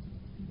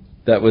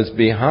that was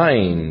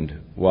behind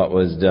what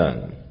was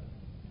done.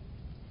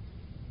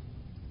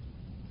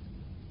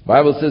 The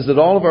Bible says that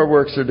all of our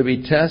works are to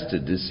be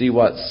tested to see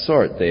what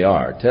sort they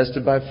are,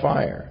 tested by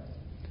fire.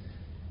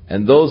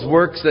 And those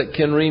works that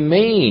can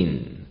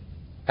remain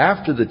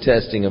after the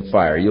testing of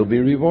fire, you'll be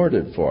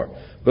rewarded for.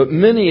 But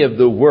many of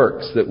the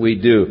works that we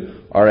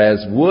do are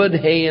as wood,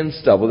 hay, and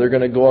stubble. They're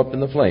going to go up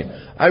in the flame.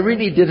 I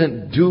really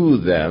didn't do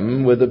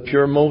them with a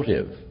pure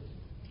motive.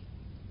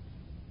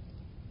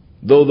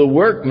 Though the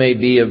work may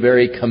be a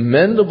very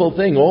commendable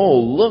thing. Oh,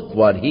 look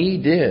what he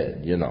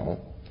did,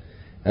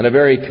 And a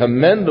very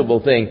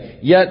commendable thing.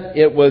 Yet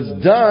it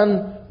was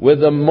done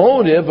with a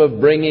motive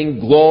of bringing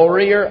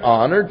glory or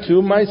honor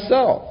to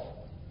myself.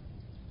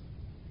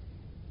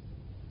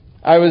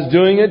 I was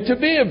doing it to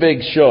be a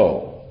big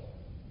show.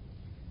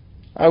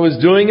 I was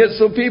doing it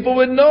so people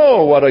would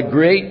know what a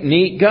great,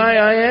 neat guy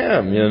I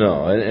am,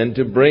 and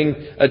to bring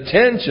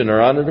attention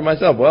or honor to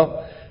myself.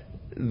 Well,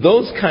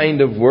 those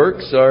kind of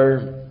works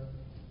are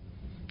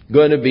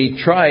going to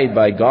be tried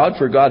by God,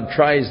 for God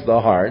tries the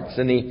hearts,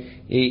 and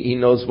He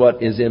knows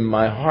what is in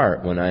my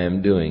heart when I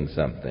am doing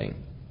something.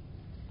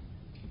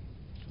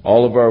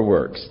 All of our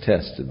works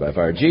tested by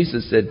fire.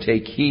 Jesus said,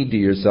 "Take heed to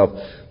yourself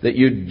that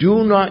you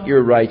do not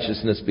your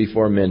righteousness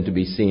before men to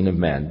be seen of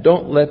man."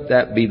 Don't let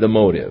that be the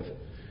motive.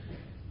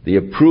 The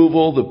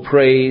approval, the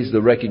praise,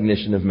 the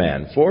recognition of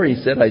man. For He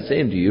said, "I say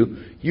unto you,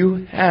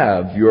 you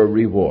have your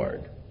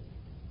reward."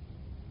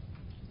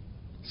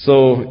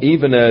 So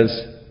even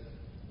as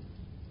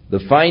the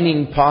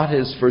fining pot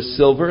is for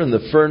silver and the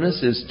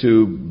furnace is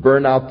to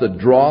burn out the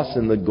dross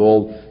and the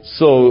gold,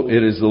 so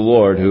it is the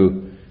Lord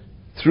who,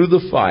 through the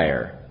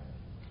fire,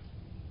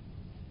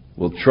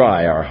 will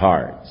try our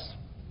hearts,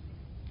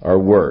 our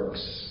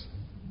works,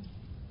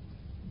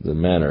 the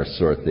manner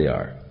sort they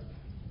are.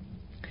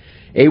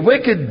 A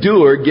wicked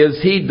doer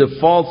gives heed to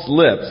false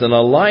lips, and a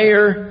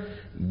liar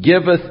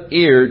giveth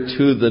ear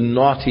to the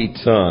naughty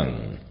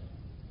tongue.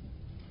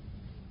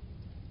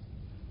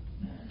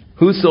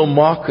 Whoso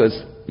mocketh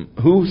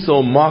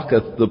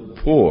the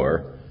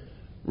poor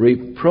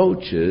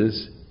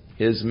reproaches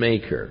his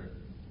Maker.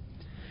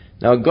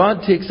 Now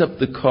God takes up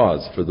the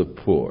cause for the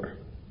poor.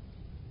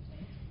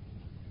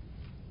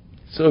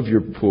 So if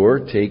you're poor,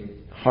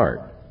 take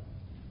heart.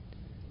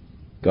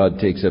 God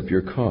takes up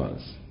your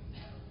cause.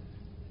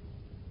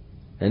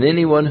 And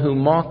anyone who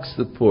mocks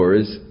the poor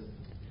is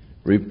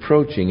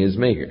reproaching his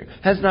Maker.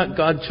 Has not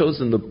God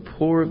chosen the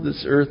poor of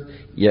this earth,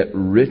 yet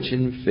rich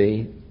in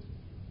faith?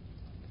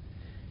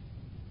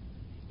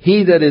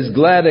 He that is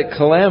glad at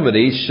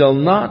calamity shall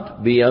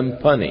not be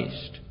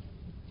unpunished.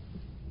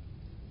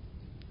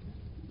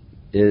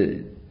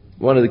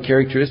 One of the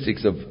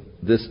characteristics of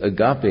this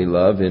agape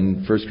love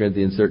in 1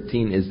 Corinthians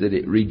 13 is that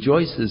it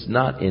rejoices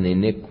not in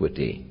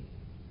iniquity.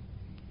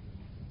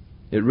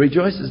 It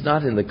rejoices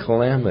not in the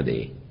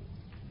calamity.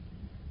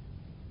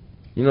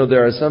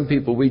 There are some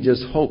people we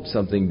just hope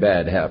something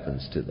bad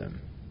happens to them.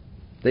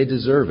 They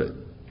deserve it.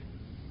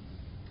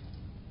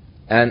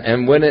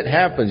 And when it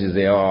happens, you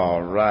say, "Oh,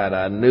 right,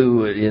 I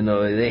knew it,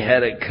 they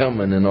had it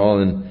coming and all."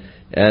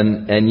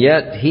 And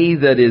yet he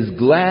that is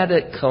glad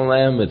at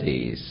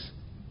calamities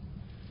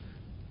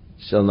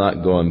shall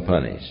not go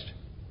unpunished.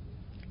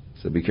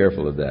 So be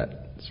careful of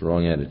that. It's the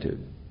wrong attitude.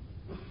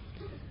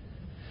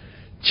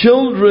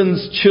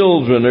 Children's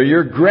children, or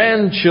your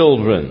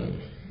grandchildren,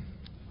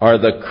 are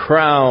the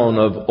crown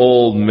of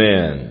old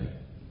men.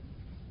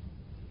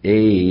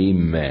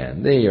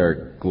 Amen. They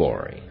are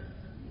glory.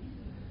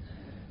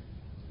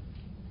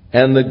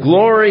 And the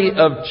glory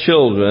of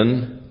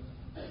children,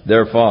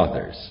 their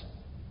fathers.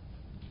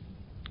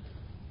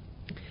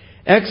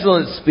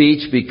 Excellent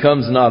speech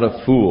becomes not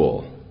a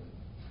fool,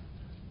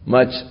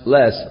 much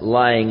less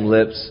lying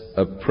lips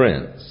a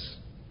prince.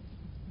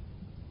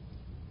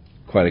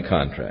 Quite a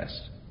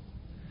contrast.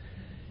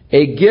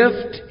 A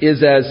gift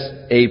is as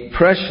a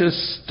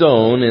precious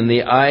stone in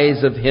the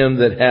eyes of him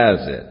that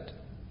has it.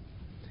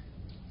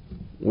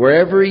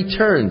 Wherever he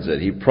turns it,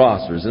 he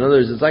prospers. In other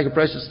words, it's like a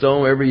precious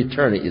stone. Wherever you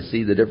turn it, you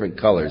see the different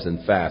colors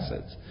and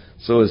facets.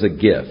 So is a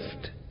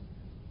gift,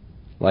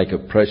 like a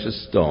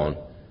precious stone,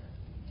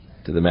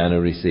 to the man who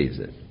receives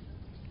it.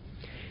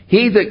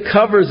 He that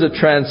covers a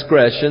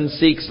transgression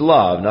seeks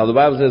love. Now the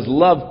Bible says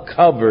love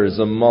covers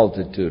a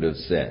multitude of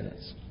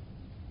sins.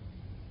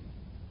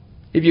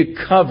 If you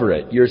cover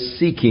it, you're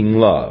seeking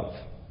love.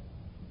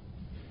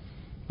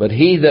 But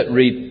he that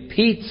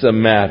repeats a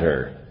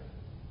matter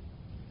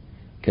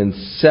can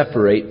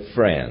separate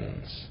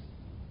friends.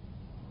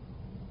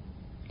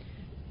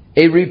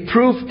 A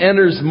reproof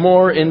enters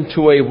more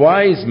into a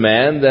wise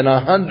man than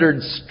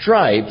 100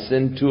 stripes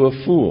into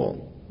a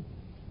fool.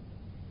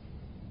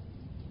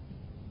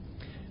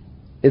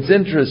 It's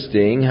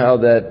interesting how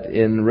that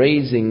in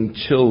raising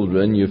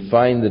children you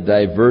find the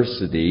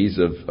diversities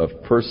of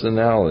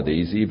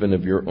personalities, even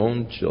of your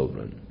own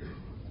children.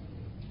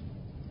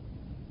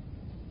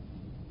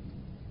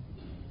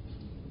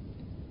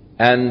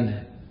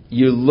 And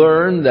you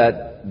learn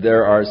that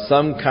there are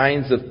some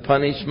kinds of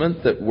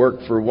punishment that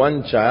work for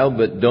one child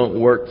but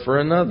don't work for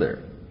another.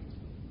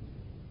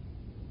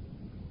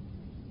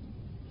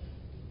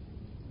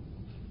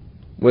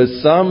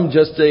 With some,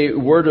 just a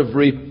word of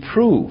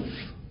reproof,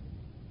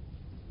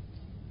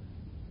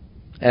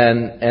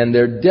 and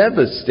they're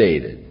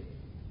devastated.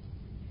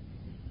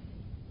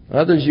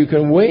 Others, you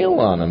can wail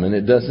on them and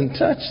it doesn't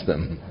touch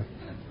them.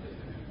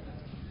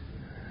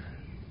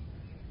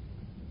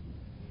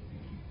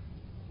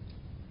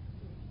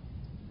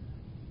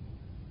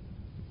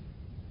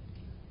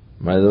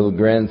 My little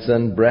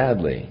grandson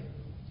Bradley,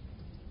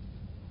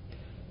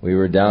 we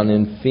were down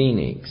in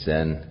Phoenix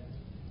and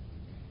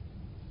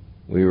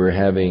we were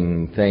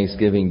having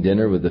Thanksgiving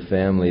dinner with the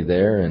family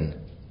there, and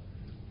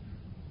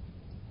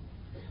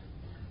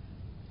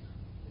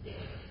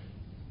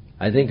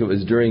I think it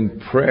was during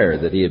prayer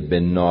that he had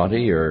been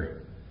naughty,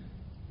 or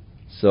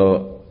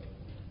so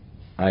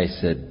I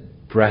said,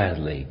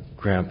 Bradley,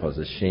 Grandpa's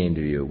ashamed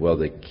of you. Well,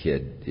 the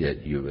kid,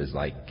 it was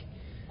like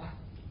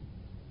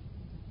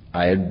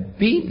I had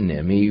beaten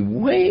him. He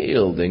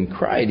wailed and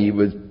cried. He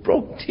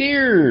broke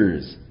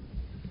tears.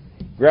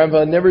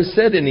 Grandpa never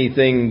said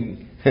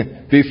anything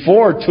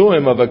before to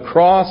him of a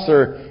cross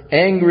or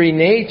angry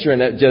nature,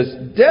 and it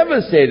just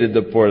devastated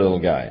the poor little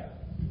guy.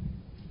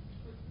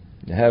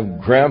 To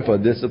have Grandpa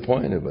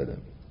disappointed with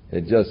him,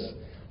 it just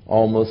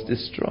almost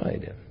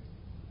destroyed him.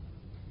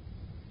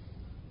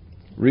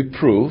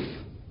 Reproof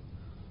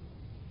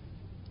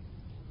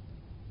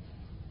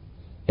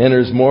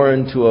enters more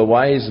into a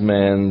wise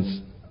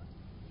man's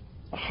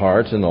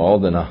heart and all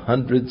than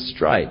 100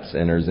 stripes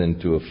enters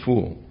into a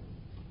fool.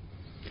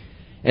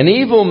 An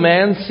evil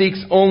man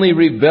seeks only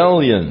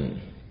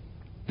rebellion.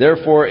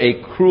 Therefore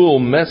a cruel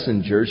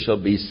messenger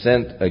shall be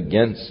sent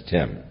against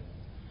him.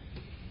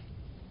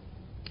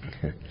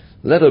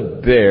 Let a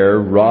bear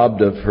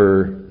robbed of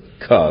her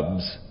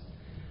cubs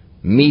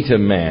meet a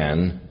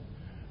man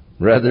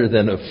rather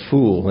than a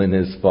fool in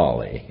his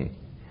folly.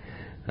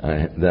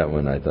 That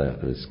one I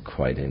thought was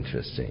quite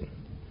interesting.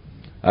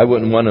 I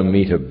wouldn't want to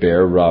meet a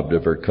bear robbed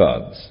of her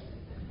cubs,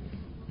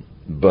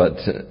 but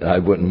I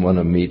wouldn't want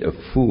to meet a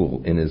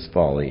fool in his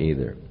folly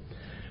either.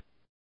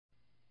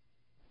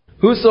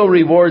 Whoso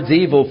rewards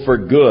evil for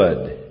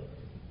good,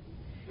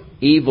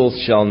 evil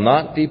shall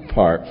not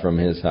depart from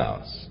his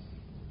house.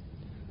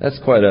 That's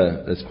quite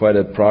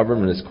a proverb,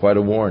 and it's quite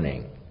a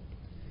warning.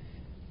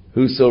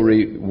 Whoso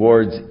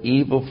rewards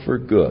evil for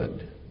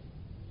good,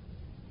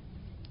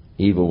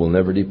 evil will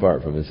never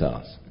depart from his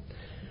house.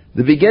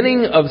 The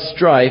beginning of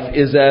strife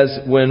is as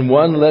when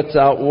one lets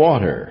out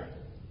water.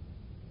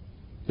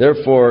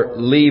 Therefore,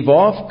 leave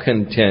off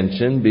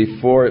contention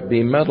before it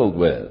be meddled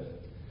with.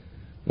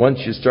 Once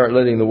you start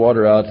letting the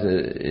water out,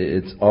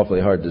 it's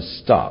awfully hard to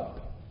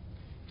stop.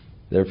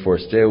 Therefore,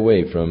 stay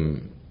away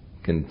from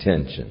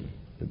contention,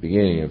 the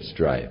beginning of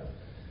strife.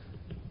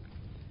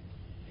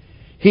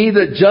 He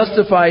that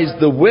justifies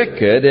the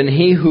wicked and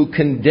he who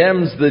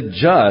condemns the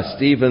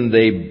just, even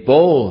they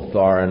both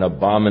are an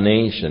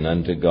abomination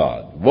unto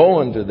God.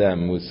 Woe unto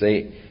them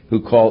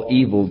who call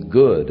evil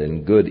good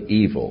and good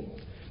evil.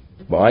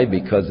 Why?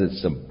 Because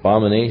it's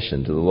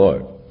abomination to the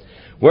Lord.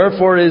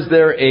 Wherefore is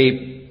there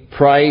a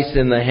price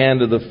in the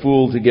hand of the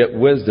fool to get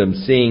wisdom,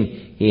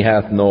 seeing he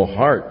hath no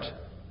heart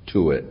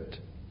to it?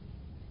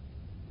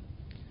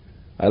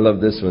 I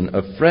love this one.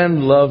 A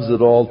friend loves at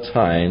all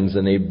times,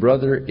 and a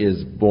brother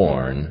is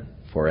born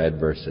for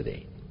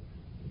adversity.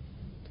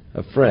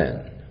 A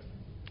friend.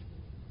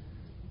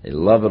 They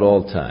love at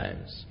all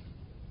times.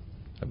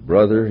 A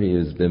brother, he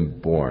has been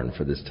born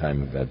for this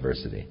time of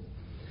adversity.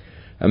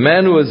 A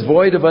man who is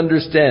void of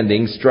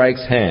understanding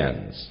strikes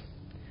hands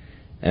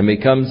and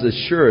becomes a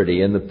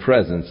surety in the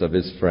presence of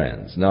his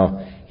friends.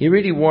 Now, he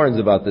really warns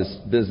about this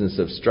business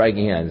of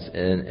striking hands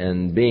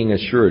and being a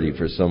surety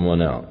for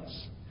someone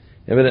else.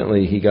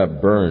 Evidently, he got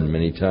burned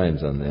many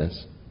times on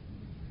this.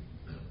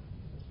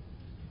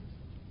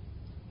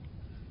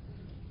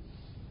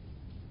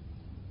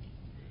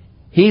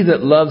 He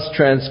that loves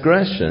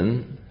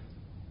transgression,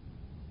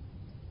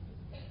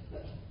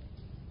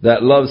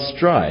 that loves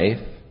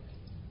strife,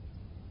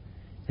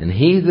 and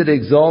he that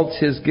exalts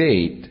his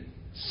gate,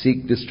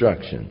 seek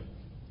destruction.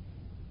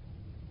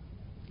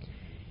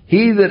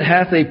 He that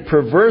hath a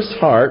perverse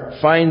heart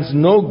finds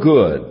no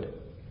good,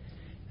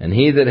 and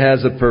he that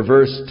has a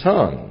perverse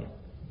tongue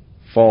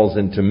falls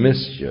into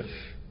mischief.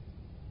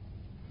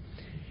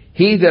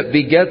 He that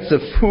begets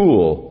a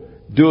fool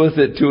doeth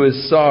it to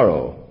his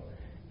sorrow,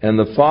 and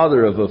the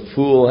father of a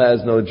fool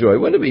has no joy.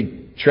 Wouldn't it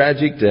be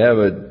tragic to have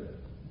a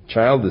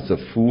child that's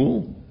a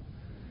fool?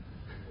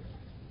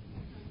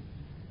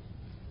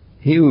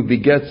 He who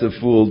begets a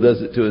fool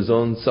does it to his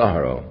own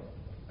sorrow.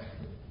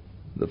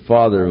 The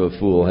father of a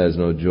fool has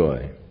no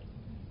joy.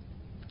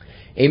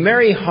 A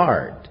merry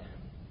heart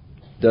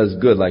does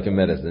good like a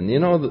medicine. You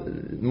know,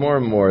 more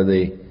and more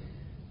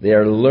they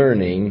are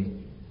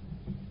learning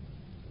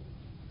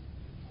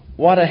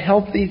what a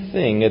healthy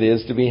thing it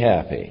is to be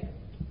happy.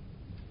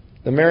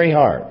 The merry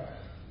heart.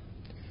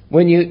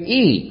 When you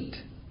eat,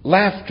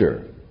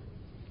 laughter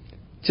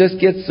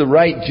just gets the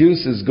right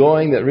juices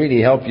going that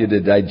really help you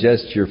to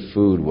digest your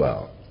food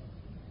well.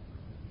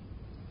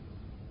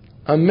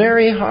 A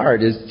merry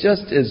heart is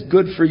just as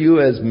good for you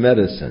as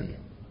medicine.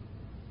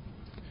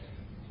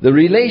 The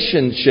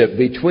relationship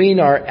between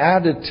our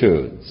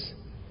attitudes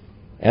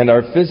and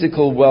our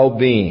physical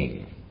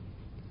well-being.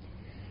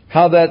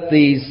 How that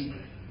these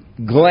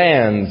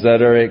glands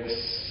that are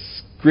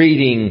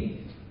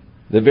excreting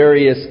the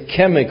various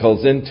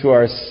chemicals into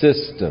our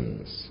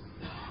systems,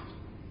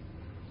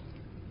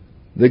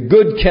 the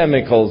good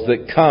chemicals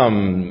that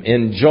come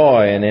in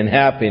joy and in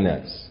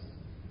happiness,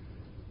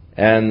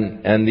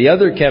 and the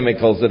other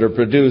chemicals that are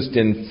produced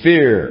in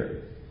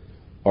fear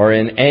or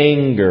in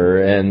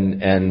anger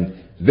and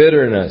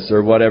bitterness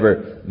or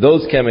whatever,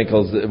 those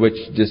chemicals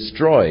which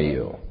destroy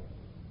you.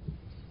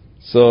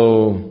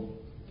 So,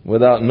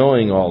 without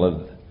knowing all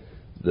of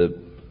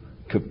the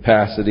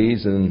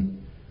capacities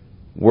and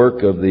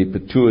work of the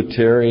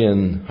pituitary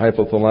and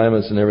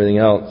hypothalamus and everything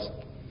else,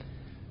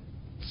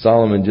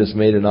 Solomon just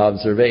made an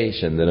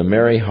observation that a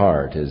merry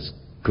heart is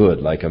good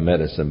like a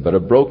medicine, but a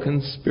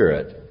broken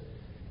spirit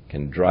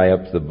can dry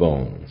up the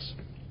bones.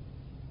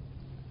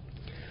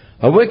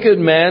 A wicked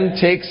man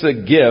takes a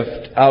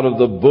gift out of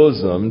the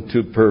bosom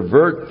to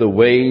pervert the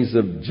ways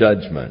of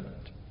judgment.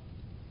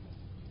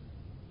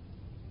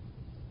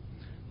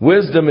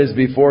 Wisdom is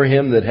before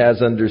him that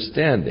has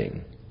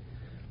understanding,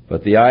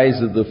 but the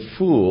eyes of the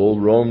fool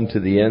roam to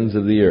the ends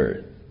of the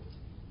earth.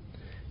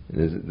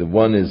 The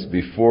one is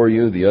before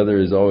you, the other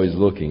is always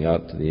looking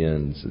out to the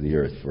ends of the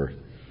earth. For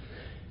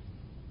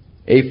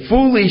a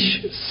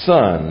foolish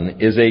son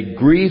is a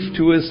grief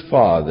to his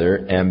father,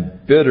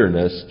 and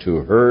bitterness to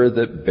her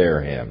that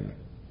bare him.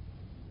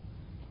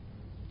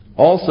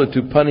 Also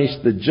to punish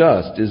the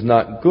just is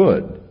not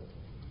good,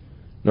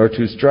 nor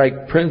to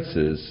strike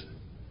princes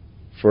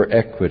for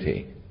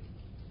equity.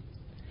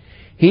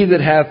 He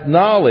that hath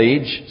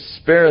knowledge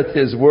spareth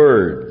his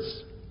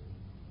words,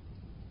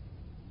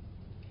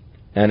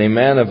 and a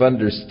man of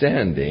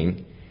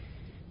understanding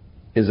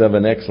is of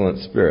an excellent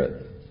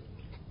spirit.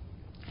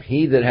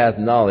 He that hath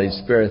knowledge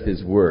spareth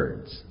his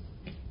words.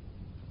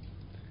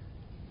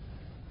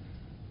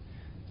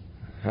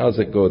 How's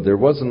it go? There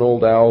was an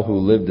old owl who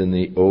lived in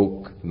the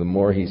oak. The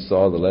more he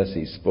saw, the less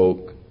he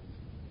spoke.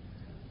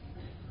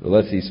 The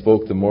less he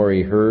spoke, the more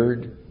he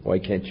heard. Why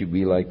can't you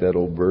be like that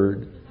old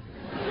bird?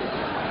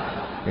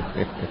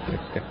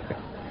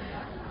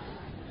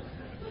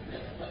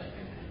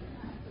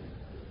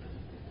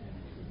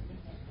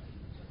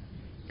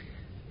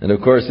 And of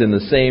course, in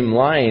the same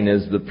line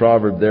as the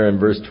proverb there in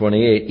verse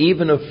 28,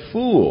 even a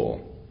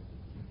fool,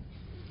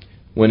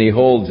 when he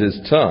holds his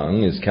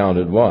tongue, is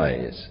counted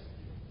wise.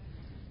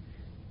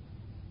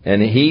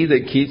 And he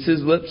that keeps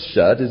his lips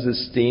shut is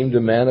esteemed a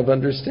man of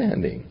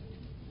understanding.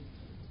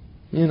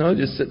 You know,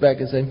 just sit back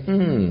and say,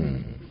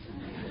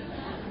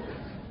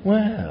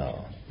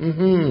 well,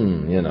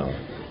 you know.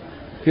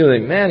 If you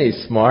think, man,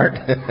 he's smart.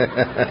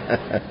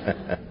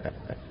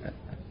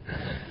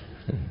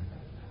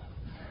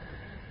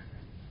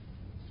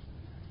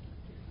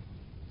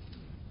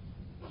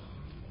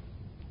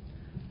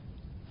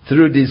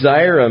 Through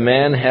desire, a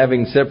man,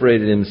 having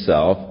separated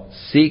himself,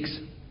 seeks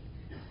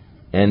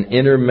and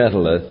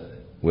intermeddleth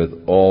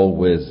with all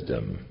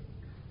wisdom.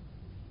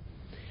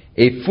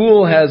 A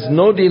fool has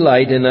no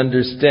delight in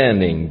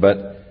understanding,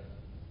 but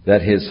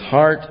that his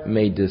heart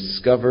may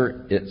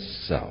discover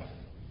itself.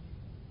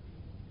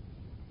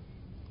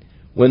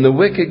 When the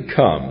wicked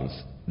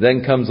comes,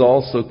 then comes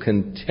also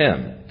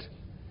contempt,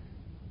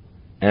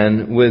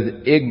 and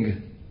with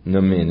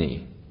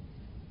ignominy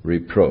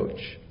reproach.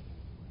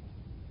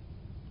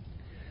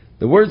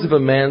 The words of a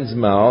man's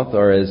mouth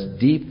are as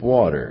deep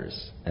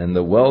waters, and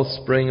the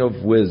wellspring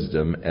of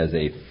wisdom as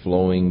a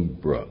flowing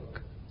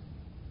brook.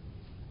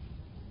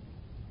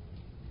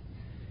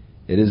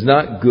 It is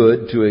not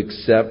good to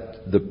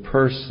accept the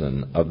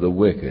person of the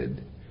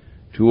wicked,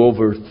 to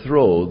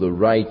overthrow the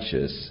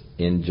righteous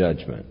in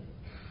judgment.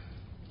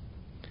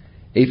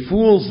 A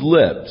fool's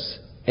lips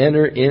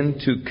enter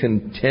into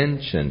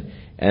contention,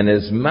 and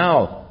his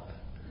mouth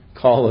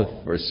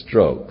calleth for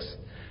strokes.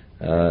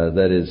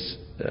 That is,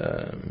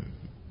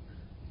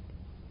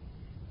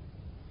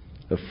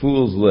 a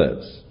fool's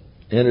lips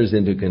enters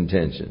into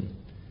contention,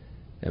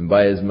 and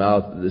by his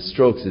mouth, the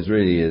strokes is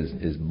really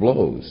his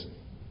blows.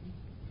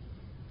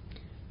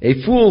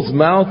 A fool's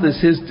mouth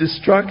is his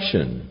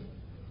destruction.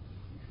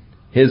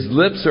 His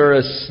lips are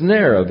a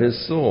snare of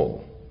his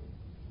soul.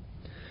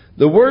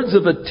 The words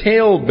of a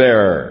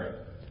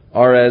talebearer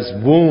are as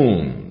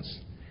wounds,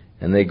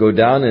 and they go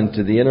down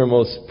into the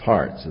innermost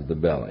parts of the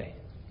belly.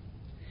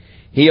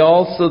 He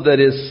also that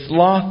is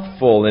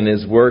slothful in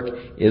his work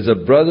is a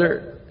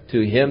brother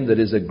to him that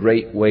is a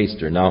great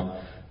waster.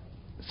 Now,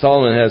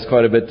 Solomon has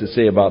quite a bit to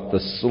say about the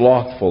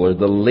slothful or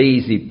the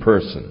lazy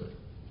person.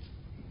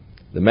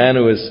 The man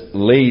who is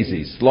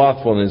lazy,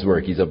 slothful in his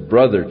work, he's a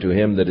brother to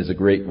him that is a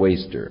great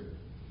waster.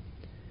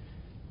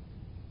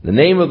 The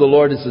name of the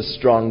Lord is a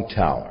strong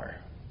tower.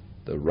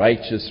 The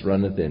righteous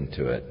runneth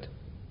into it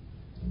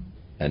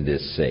and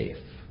is safe.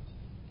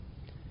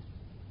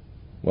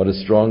 What a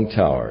strong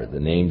tower the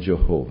name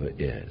Jehovah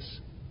is.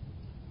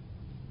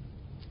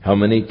 How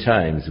many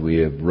times we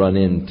have run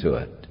into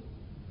it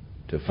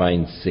to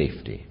find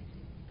safety.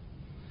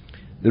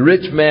 The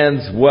rich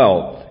man's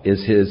wealth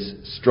is his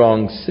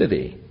strong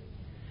city,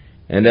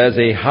 and as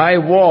a high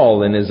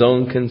wall in his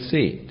own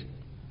conceit.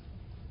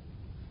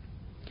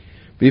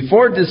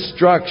 Before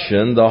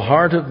destruction, the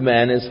heart of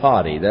man is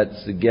haughty.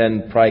 That's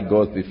again, pride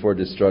goeth before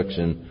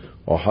destruction,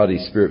 or haughty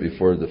spirit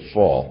before the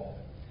fall.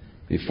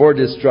 Before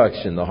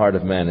destruction, the heart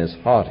of man is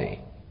haughty.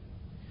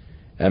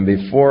 And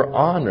before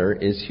honor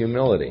is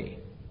humility.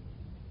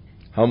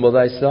 Humble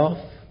thyself,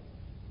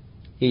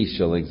 he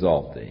shall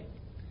exalt thee.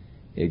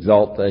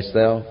 Exalt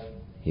thyself,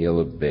 he'll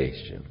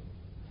abase you.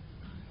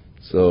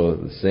 So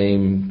the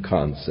same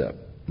concept,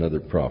 another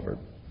proverb.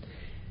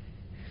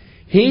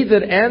 He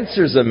that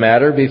answers a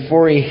matter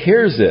before he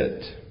hears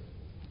it,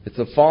 it's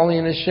a folly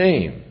and a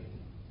shame.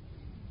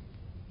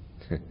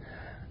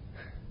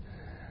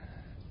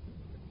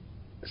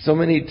 So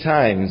many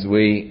times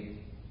we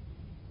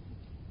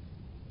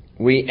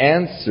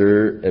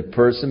answer a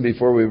person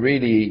before we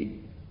really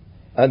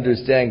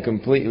understand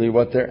completely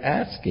what they're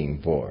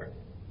asking for.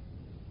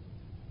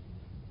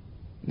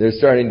 They're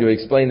starting to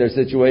explain their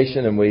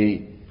situation and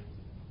we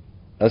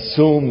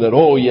assume that,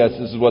 oh yes,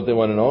 this is what they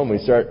want to know, and we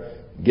start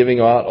giving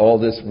out all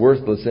this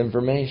worthless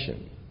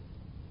information.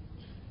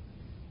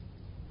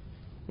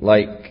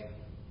 Like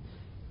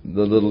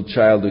the little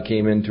child who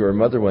came into her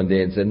mother one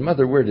day and said,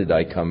 "Mother, where did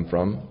I come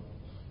from?"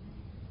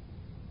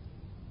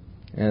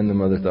 And the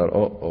mother thought,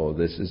 oh,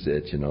 this is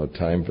it,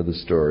 time for the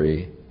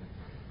story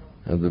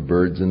of the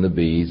birds and the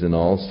bees and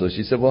all. So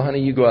she said, "Well,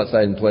 honey, you go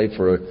outside and play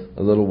for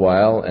a little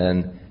while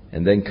and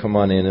then come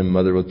on in and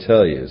Mother will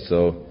tell you."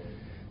 So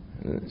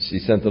she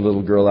sent the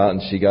little girl out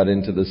and she got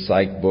into the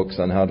psych books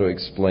on how to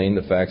explain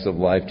the facts of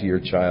life to your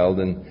child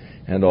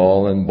and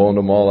all, and boned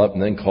them all up,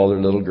 and then called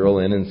her little girl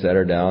in and sat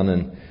her down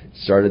and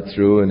started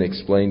through and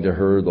explained to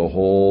her the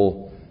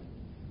whole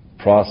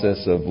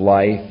process of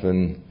life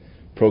and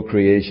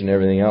procreation and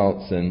everything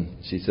else. And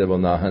she said, "Well,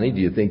 now, honey, do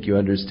you think you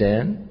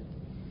understand?"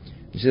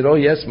 She said, "Oh,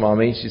 yes,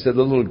 Mommy." She said,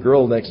 "The little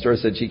girl next door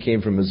said she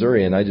came from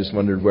Missouri, and I just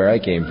wondered where I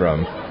came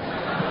from."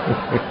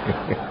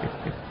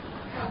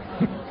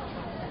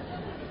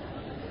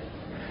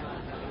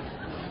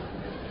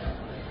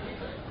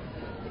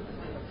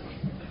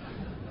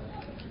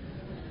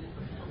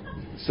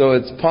 So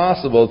it's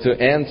possible to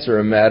answer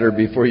a matter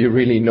before you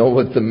really know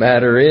what the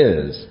matter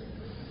is.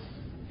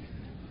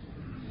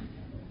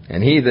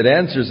 And he that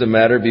answers a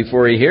matter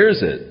before he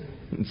hears it,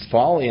 it's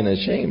folly and a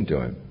shame to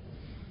him.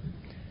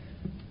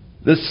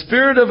 The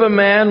spirit of a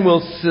man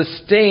will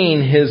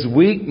sustain his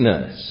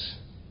weakness,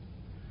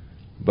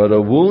 but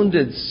a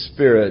wounded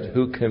spirit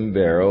who can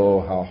bear? Oh,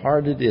 how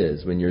hard it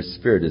is when your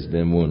spirit has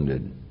been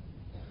wounded.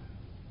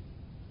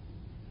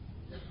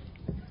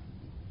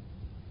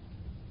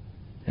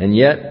 And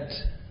yet,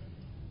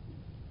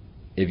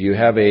 if you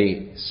have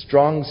a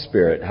strong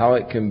spirit, how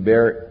it can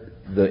bear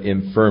the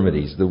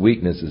infirmities, the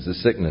weaknesses, the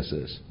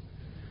sicknesses.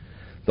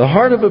 The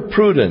heart of a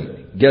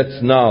prudent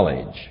gets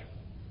knowledge,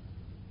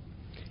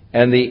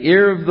 and the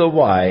ear of the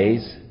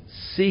wise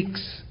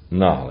seeks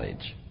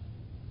knowledge.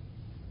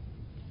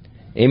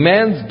 A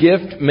man's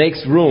gift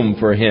makes room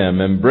for him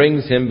and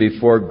brings him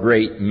before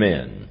great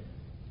men.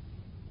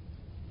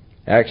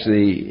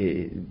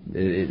 Actually,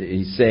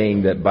 he's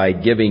saying that by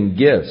giving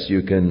gifts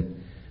you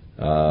can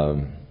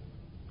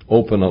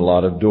open a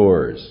lot of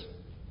doors.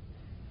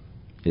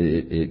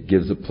 It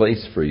gives a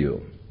place for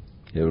you.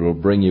 It will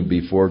bring you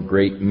before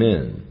great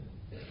men.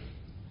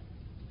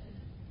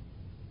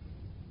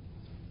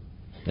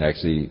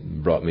 Actually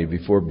brought me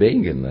before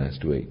Begin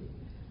last week.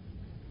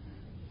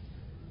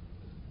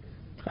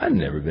 I've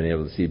never been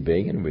able to see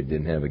Begin. We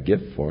didn't have a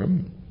gift for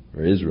him,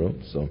 or Israel,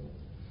 so.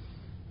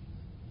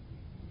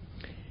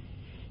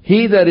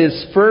 He that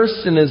is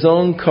first in his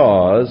own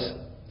cause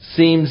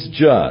seems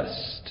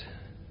just,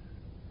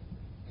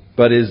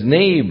 but his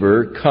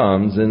neighbor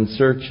comes and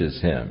searches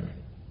him.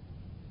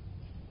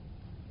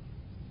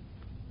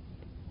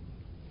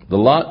 The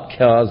lot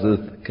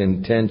causeth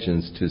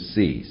contentions to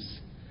cease,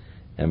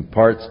 and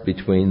parts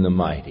between the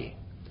mighty.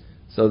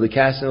 So the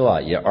casting of the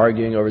lot, you're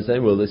arguing over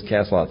saying, well, let's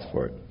cast lots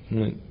for it.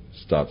 It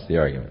stops the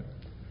argument.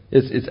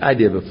 It's the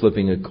idea of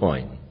flipping a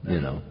coin,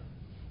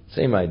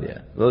 Same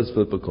idea. Well, let's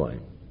flip a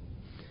coin.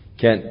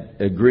 Can't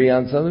agree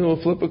on something,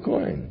 we'll flip a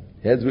coin.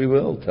 Heads we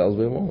will, tails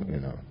we won't,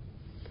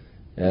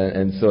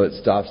 And so it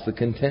stops the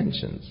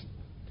contentions.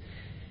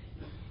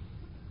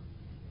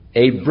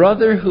 A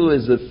brother who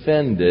is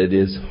offended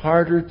is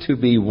harder to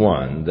be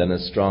won than a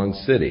strong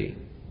city.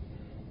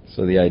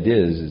 So the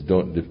idea is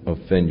don't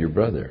offend your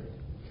brother.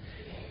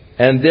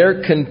 And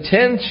their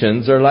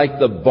contentions are like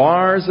the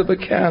bars of a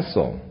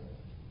castle.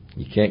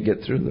 You can't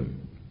get through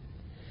them.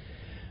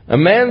 A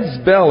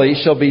man's belly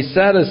shall be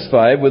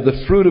satisfied with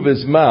the fruit of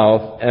his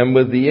mouth, and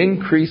with the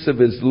increase of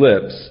his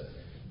lips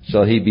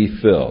shall he be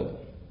filled.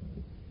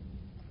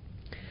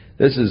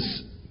 This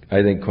is,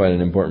 I think, quite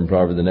an important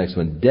proverb, the next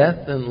one.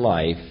 Death and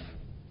life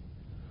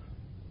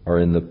are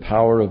in the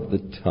power of the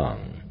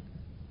tongue,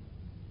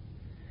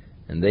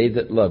 and they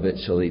that love it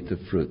shall eat the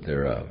fruit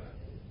thereof.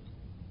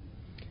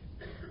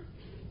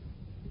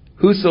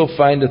 Whoso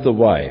findeth a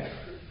wife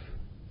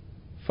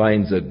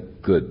finds a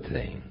good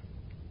thing,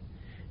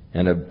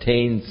 and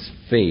obtains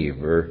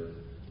favor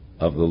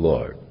of the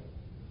Lord.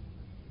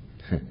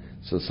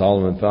 So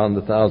Solomon found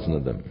 1,000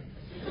 of them.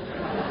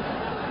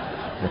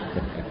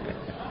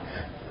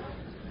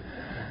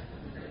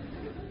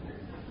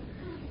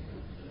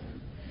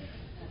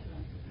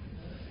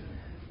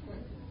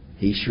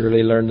 He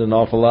surely learned an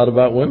awful lot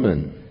about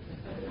women.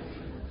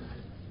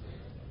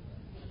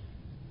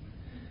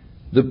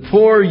 The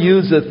poor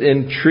useth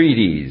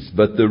entreaties,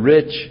 but the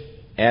rich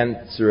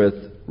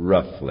answereth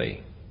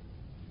roughly.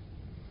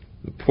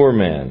 The poor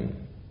man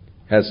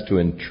has to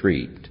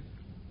entreat,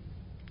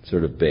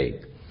 sort of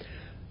beg.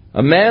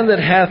 A man that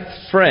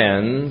hath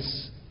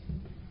friends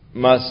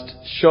must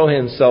show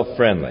himself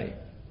friendly.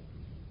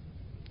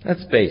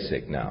 That's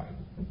basic now.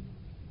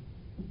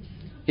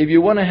 If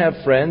you want to have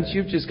friends,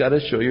 you've just got to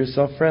show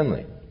yourself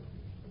friendly.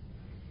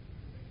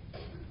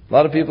 A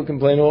lot of people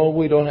complain, oh,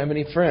 we don't have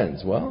any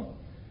friends. Well,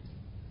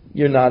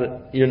 you're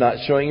not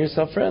showing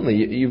yourself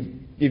friendly.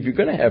 If you're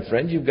going to have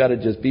friends, you've got to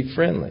just be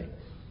friendly.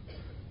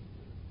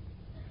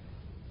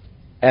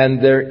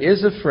 And there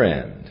is a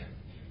friend.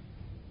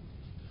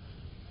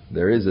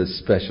 There is a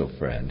special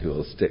friend who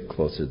will stick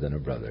closer than a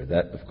brother.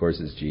 That, of course,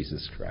 is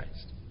Jesus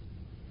Christ.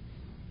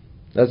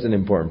 That's an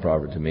important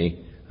proverb to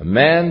me. A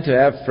man to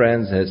have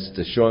friends has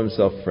to show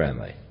himself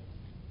friendly.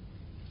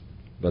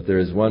 But there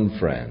is one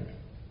friend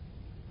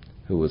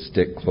who will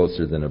stick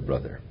closer than a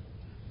brother.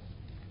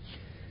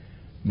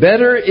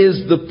 Better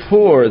is the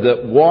poor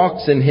that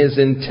walks in his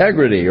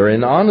integrity or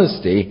in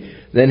honesty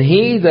than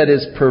he that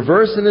is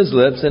perverse in his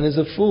lips and is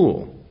a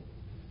fool.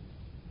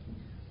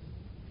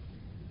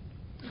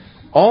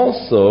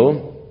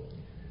 Also,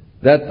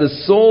 that the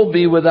soul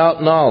be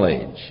without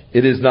knowledge,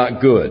 it is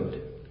not good.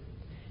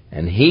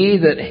 And he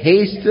that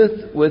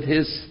hasteth with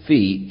his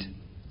feet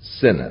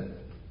sinneth.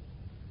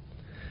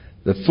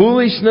 The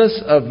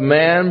foolishness of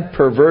man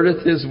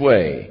perverteth his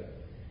way,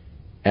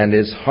 and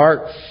his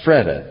heart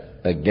fretteth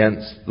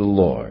against the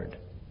Lord.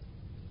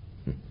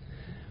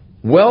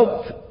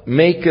 Wealth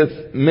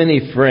maketh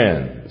many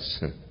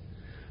friends,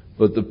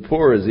 but the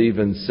poor is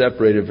even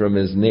separated from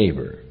his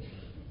neighbor.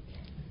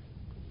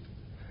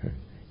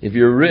 If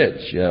you're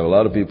rich, you have a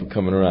lot of people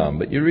coming around,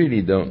 but you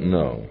really don't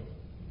know.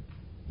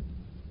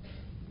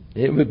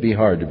 It would be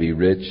hard to be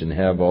rich and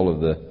have all of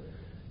the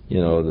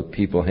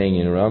people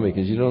hanging around,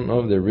 because you don't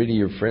know if they're really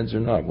your friends or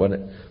not.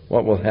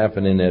 What will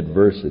happen in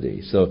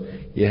adversity? So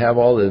you have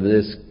all of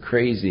this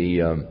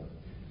crazy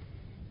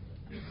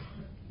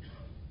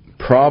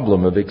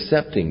problem of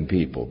accepting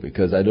people,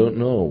 because I don't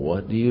know,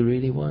 what do you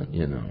really want?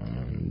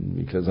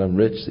 Because I'm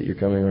rich that you're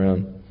coming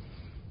around.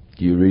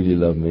 Do you really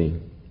love me?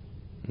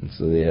 And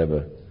so they have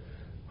a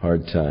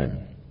hard time.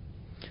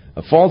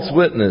 A false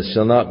witness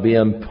shall not be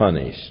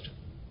unpunished,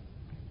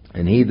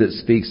 and he that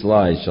speaks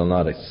lies shall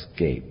not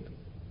escape.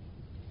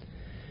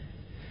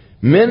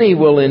 Many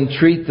will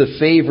entreat the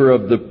favor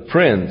of the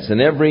prince,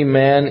 and every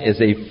man is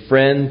a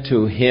friend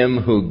to him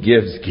who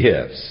gives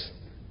gifts.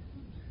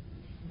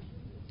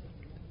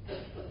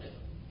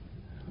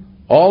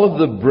 All of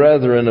the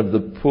brethren of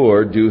the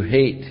poor do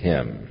hate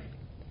him.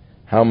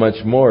 How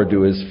much more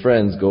do his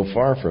friends go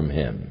far from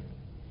him?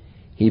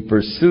 He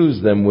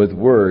pursues them with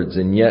words,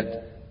 and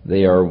yet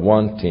they are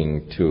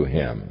wanting to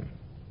him.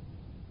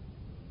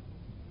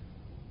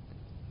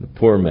 The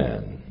poor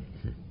man.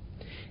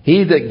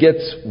 He that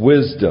gets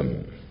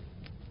wisdom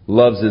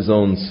loves his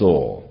own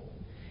soul.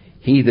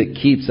 He that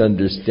keeps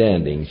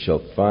understanding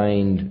shall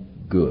find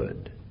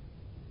good.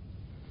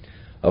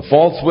 A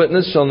false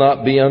witness shall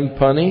not be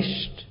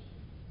unpunished.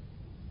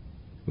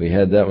 We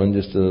had that one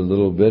just a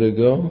little bit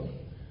ago,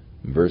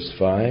 verse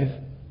 5.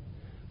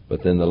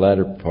 But then the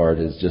latter part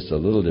is just a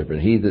little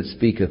different. He that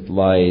speaketh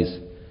lies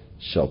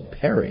shall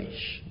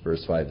perish.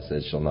 Verse 5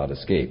 says shall not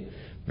escape.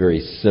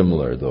 Very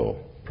similar, though,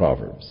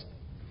 Proverbs.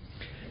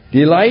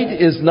 Delight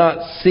is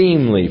not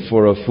seemly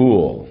for a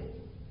fool,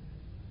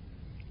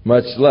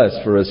 much less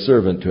for a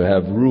servant to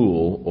have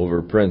rule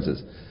over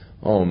princes.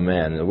 Oh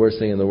man, the worst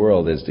thing in the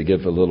world is to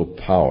give a little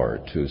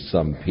power to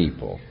some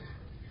people.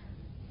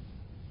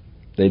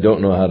 They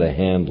don't know how to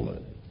handle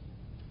it.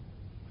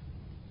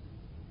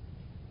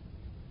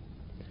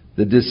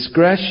 The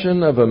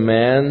discretion of a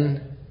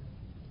man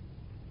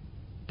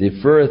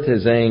deferreth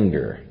his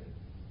anger,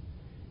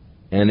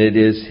 and it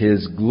is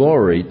his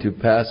glory to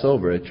pass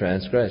over a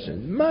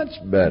transgression. Much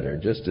better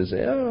just to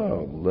say,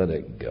 oh, let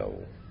it go.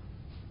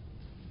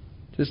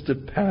 Just to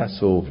pass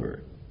over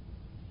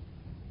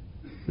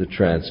the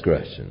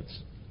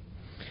transgressions.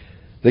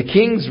 The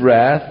king's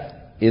wrath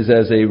is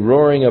as a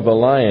roaring of a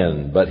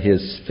lion, but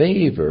his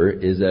favor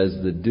is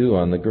as the dew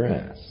on the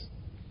grass.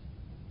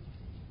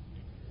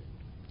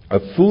 A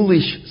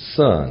foolish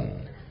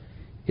son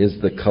is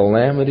the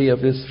calamity of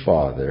his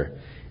father,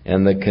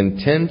 and the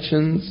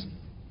contentions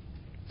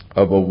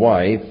of a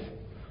wife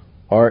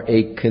are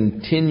a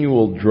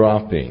continual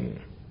dropping.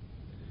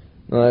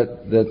 Now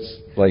that's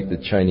like the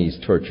Chinese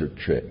torture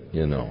trick,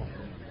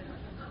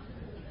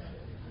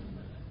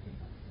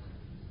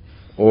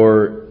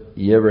 Or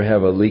you ever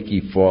have a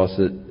leaky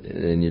faucet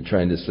and you're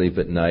trying to sleep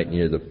at night and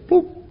you hear the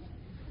boop,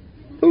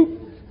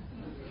 boop,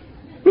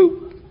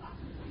 boop.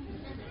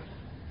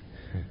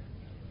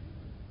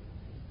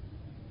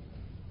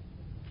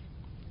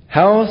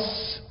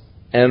 House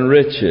and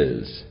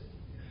riches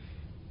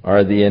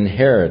are the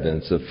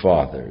inheritance of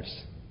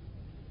fathers,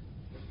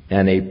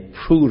 and a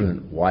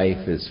prudent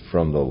wife is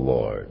from the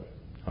Lord.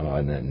 Oh,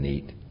 isn't that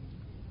neat?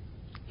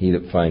 He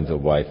that finds a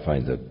wife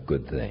finds a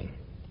good thing.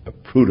 A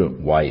prudent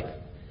wife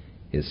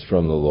is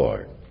from the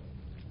Lord.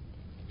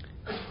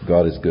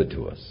 God is good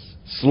to us.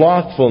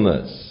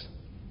 Slothfulness,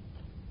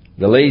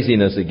 the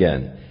laziness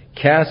again,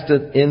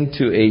 casteth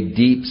into a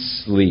deep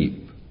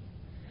sleep,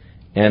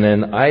 and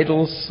an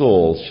idle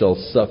soul shall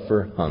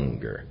suffer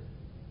hunger.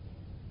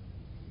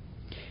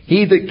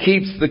 He that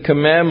keeps the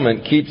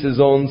commandment keeps his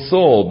own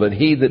soul, but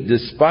he that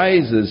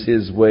despises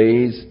his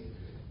ways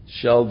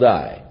shall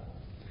die.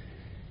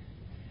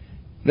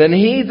 Then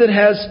he that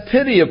has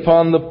pity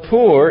upon the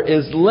poor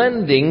is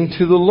lending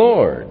to the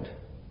Lord,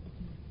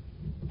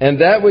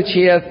 and that which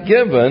he hath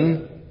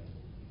given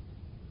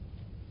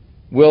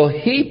will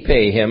he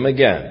pay him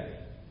again.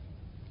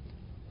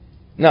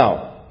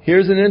 Now,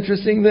 here's an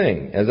interesting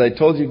thing. As I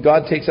told you,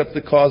 God takes up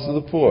the cause of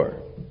the poor.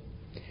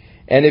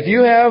 And if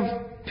you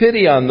have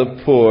pity on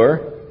the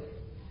poor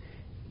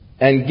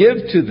and give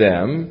to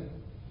them,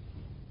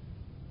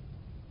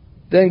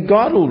 then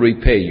God will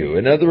repay you.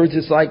 In other words,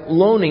 it's like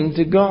loaning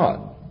to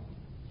God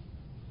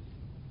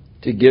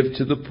to give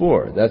to the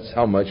poor. That's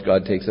how much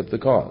God takes up the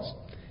cause.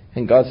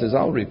 And God says,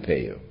 I'll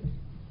repay you.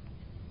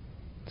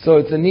 So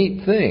it's a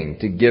neat thing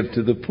to give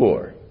to the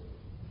poor.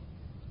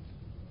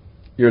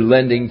 You're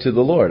lending to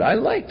the Lord. I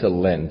like to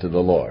lend to the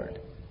Lord.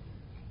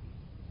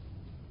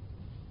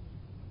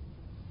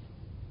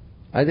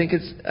 I think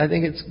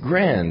it's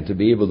grand to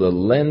be able to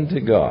lend to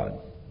God.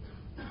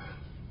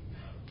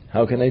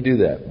 How can I do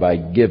that? By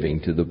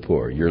giving to the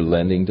poor. You're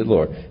lending to the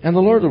Lord. And the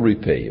Lord will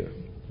repay you.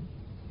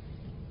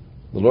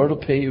 The Lord will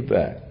pay you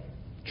back.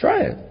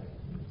 Try it.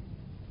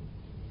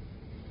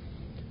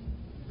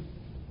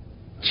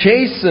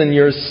 Chasten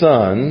your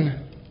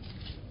son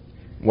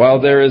while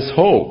there is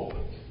hope,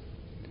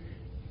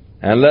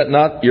 and let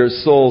not your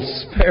soul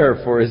spare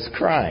for his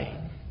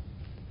crying.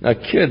 Now,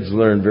 kids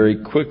learn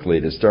very quickly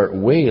to start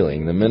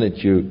wailing the minute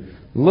you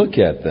look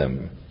at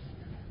them,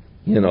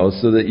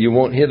 so that you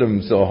won't hit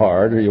them so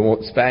hard or you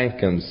won't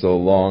spank them so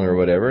long or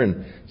whatever.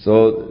 And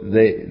so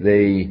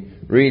they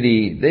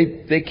really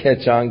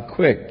catch on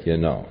quick,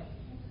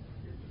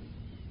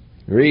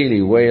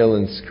 Really wail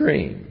and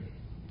scream,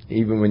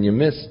 even when you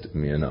missed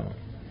them,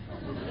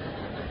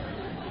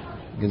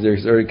 because they're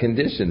sort of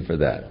conditioned for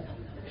that.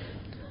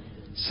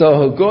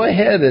 So go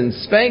ahead and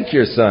spank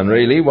your son,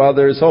 really, while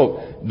there's hope.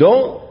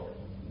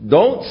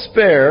 Don't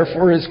spare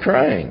for his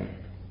crying.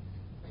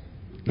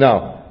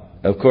 Now,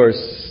 of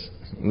course,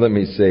 let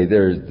me say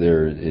there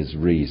is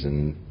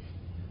reason,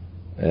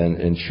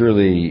 and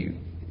surely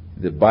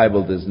the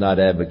Bible does not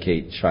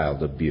advocate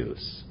child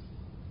abuse.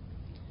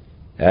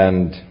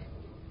 And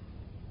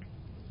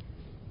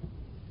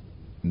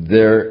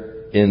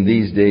there, in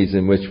these days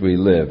in which we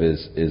live,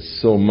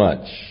 is so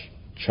much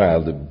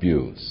child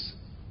abuse.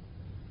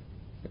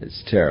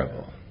 It's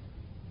terrible.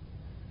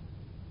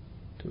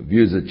 To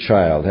abuse a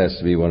child has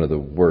to be one of the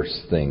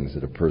worst things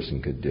that a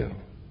person could do.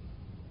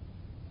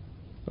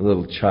 A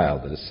little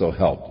child that is so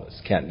helpless,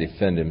 can't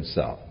defend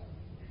himself.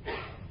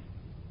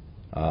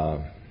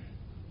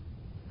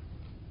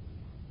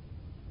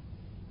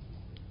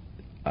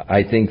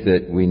 I think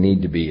that we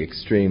need to be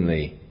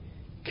extremely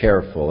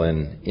careful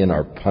in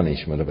our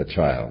punishment of a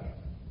child.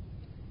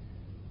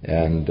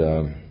 And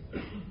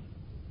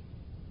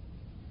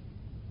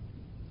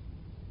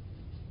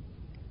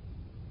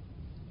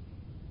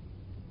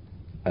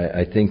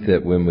I think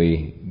that when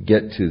we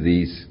get to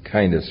these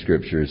kind of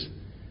scriptures,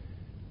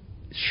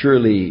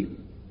 surely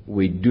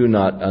we do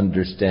not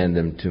understand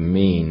them to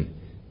mean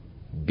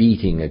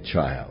beating a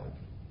child.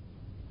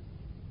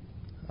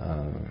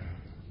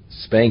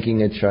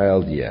 Spanking a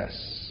child,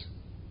 yes.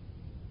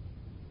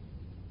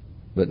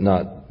 But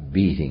not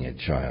beating a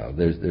child.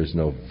 There's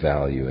no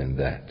value in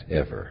that,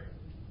 ever.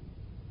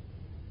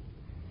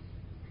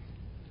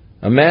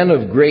 A man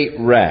of great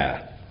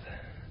wrath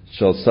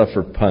shall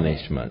suffer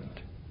punishment.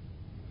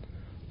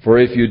 For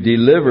if you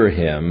deliver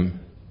him,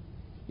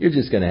 you're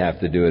just going to have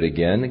to do it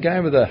again. The guy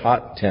with a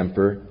hot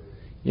temper,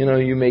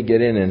 you may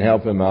get in and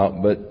help him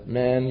out, but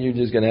man, you're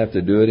just going to have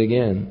to do it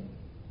again.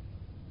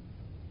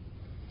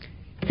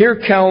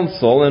 Hear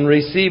counsel and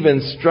receive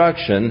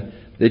instruction,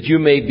 that you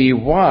may be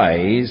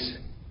wise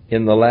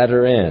in the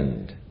latter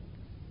end.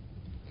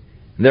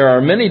 There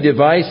are many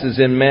devices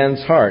in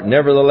man's heart.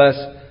 Nevertheless,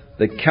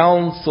 the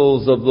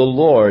counsels of the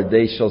Lord,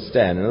 they shall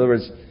stand. In other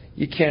words,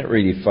 you can't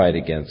really fight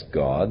against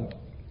God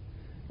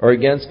or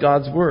against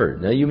God's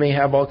Word. Now, you may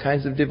have all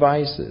kinds of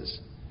devices.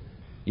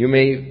 You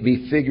may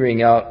be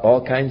figuring out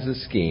all kinds of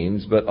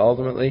schemes, but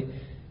ultimately,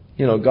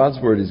 God's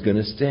Word is going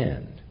to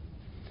stand.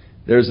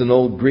 There's an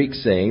old Greek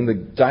saying, the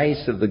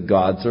dice of the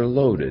gods are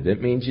loaded.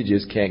 It means you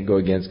just can't go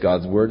against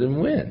God's Word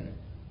and win.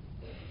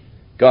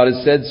 God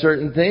has said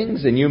certain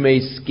things, and you may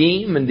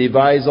scheme and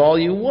devise all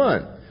you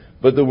want,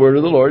 but the Word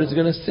of the Lord is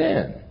going to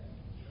stand.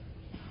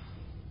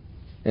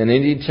 And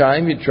any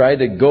time you try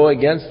to go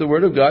against the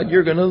Word of God,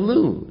 you're going to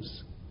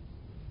lose.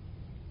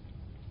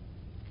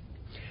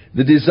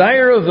 The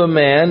desire of a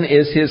man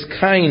is his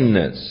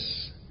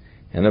kindness,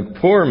 and a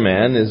poor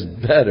man is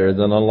better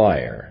than a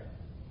liar.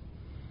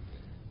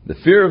 The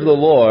fear of the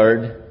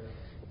Lord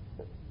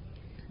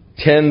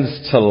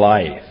tends to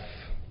life,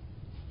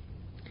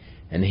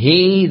 and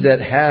he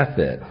that hath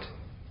it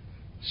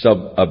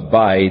shall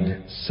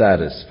abide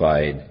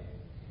satisfied.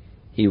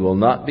 He will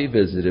not be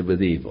visited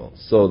with evil.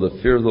 So the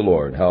fear of the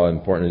Lord, how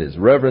important it is.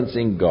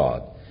 Reverencing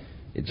God.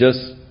 It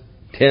just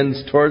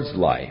tends towards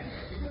life.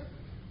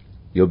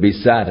 You'll be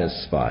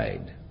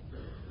satisfied,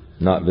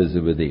 not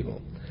visited with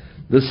evil.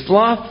 The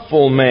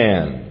slothful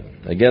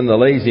man, again the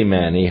lazy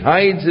man, he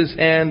hides his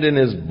hand in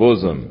his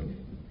bosom.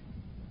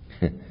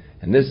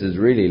 And this is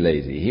really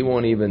lazy. He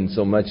won't even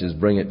so much as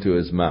bring it to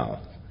his mouth.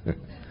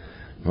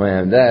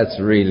 Man, that's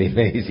really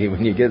lazy.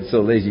 When you get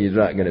so lazy you're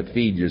not going to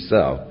feed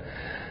yourself.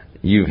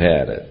 You've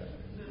had it.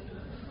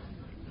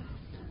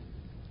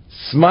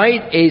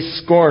 Smite a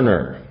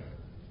scorner,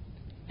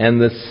 and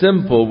the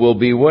simple will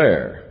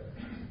beware.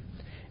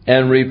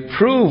 And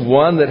reprove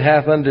one that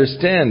hath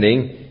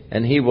understanding,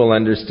 and he will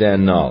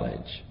understand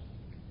knowledge.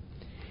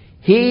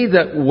 He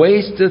that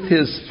wasteth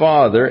his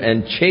father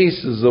and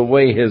chases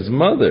away his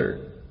mother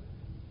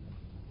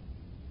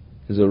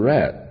is a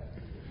rat.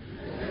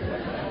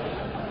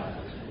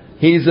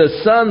 He's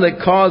a son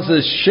that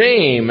causes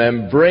shame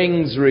and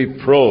brings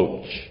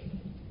reproach.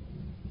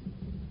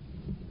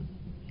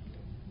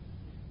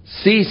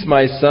 Cease,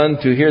 my son,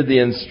 to hear the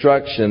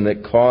instruction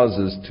that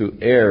causes to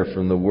err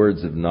from the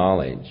words of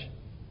knowledge.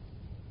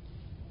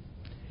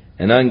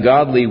 An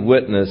ungodly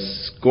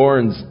witness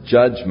scorns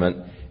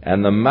judgment,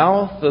 and the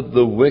mouth of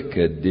the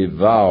wicked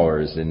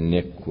devours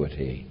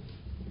iniquity.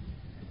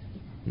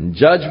 And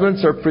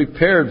judgments are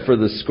prepared for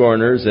the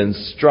scorners, and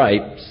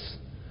stripes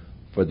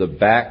for the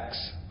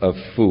backs of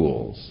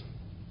fools.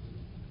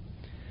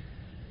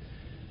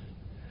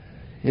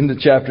 Into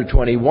chapter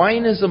 20.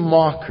 Wine is a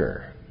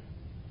mocker.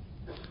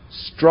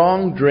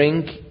 Strong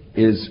drink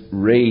is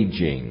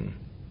raging.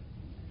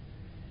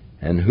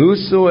 And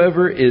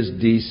whosoever is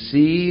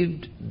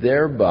deceived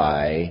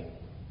thereby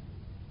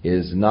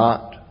is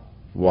not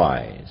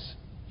wise.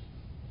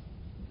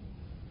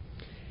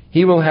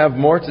 He will have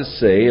more to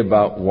say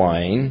about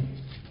wine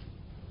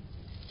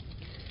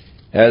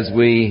as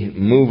we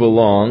move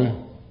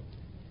along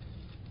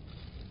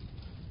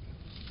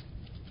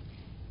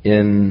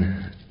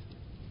in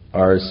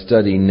our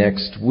study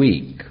next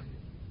week.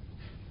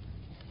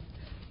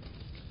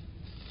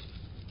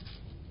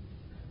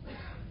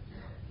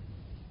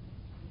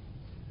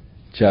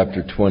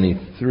 Chapter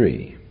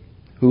 23.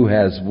 Who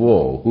has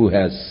woe? Who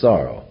has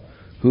sorrow?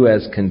 Who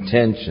has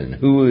contention?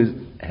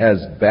 Who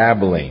has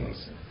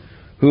babblings?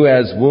 Who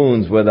has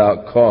wounds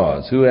without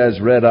cause? Who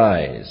has red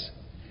eyes?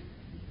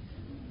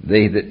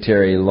 They that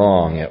tarry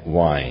long at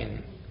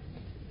wine,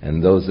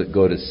 and those that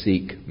go to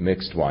seek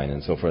mixed wine,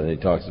 and so forth. And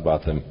he talks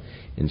about them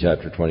in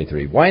chapter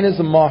 23. Wine is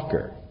a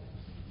mocker.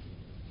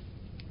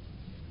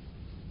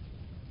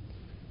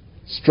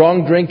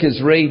 Strong drink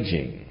is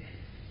raging.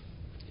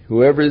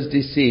 Whoever is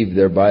deceived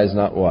thereby is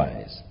not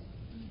wise.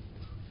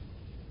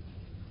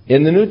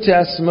 In the New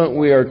Testament,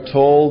 we are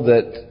told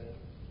that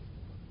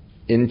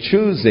in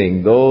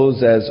choosing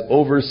those as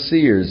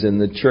overseers in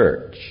the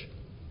church,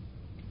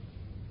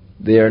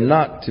 they are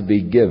not to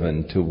be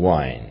given to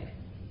wine.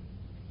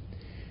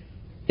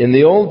 In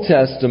the Old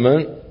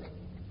Testament,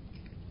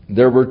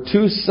 there were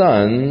two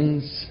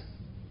sons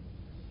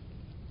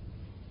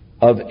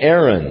of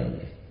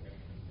Aaron,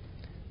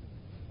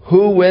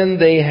 who, when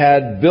they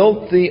had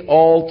built the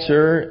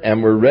altar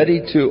and were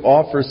ready to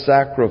offer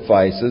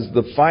sacrifices,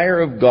 the fire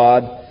of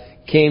God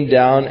came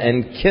down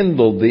and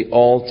kindled the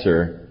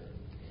altar.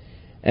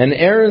 And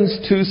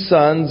Aaron's two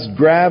sons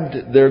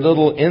grabbed their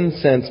little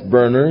incense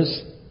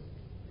burners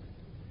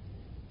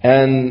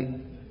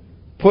and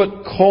put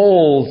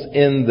coals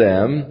in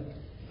them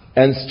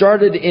and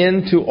started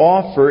in to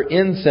offer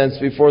incense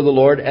before the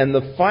Lord. And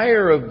the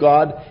fire of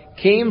God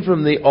came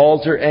from the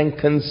altar and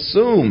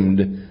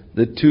consumed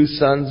the two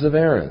sons of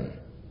Aaron.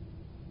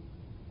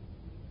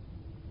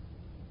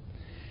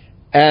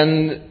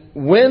 And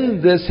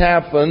when this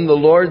happened, the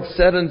Lord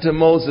said unto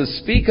Moses,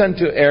 Speak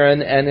unto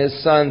Aaron and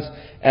his sons,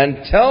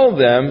 and tell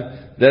them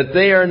that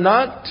they are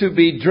not to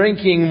be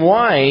drinking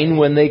wine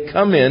when they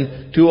come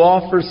in to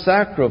offer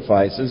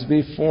sacrifices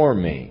before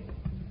me.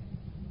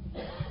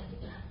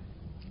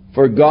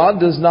 For God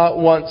does not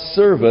want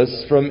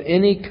service from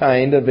any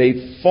kind of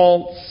a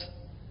false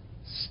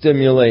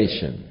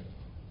stimulation.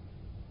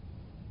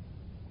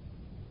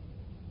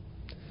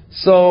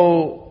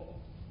 So,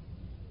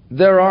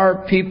 there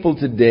are people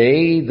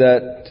today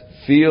that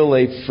feel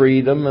a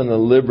freedom and a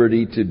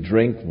liberty to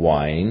drink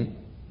wine.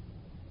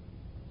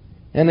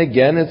 And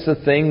again, it's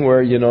a thing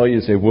where,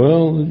 you say,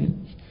 well,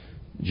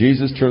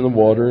 Jesus turned the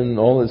water and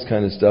all this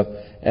kind of stuff.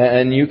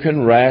 And you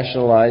can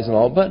rationalize and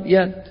all, but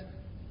yet,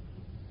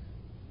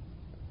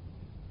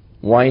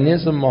 wine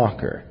is a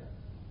mocker.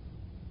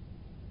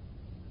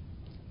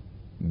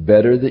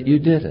 Better that you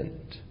didn't.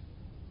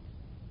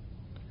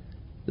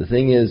 The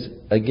thing is,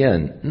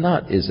 again,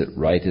 not is it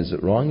right, is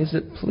it wrong, is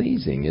it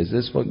pleasing? Is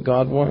this what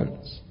God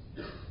wants?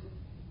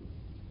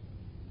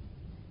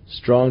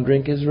 Strong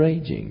drink is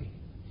raging.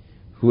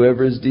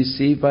 Whoever is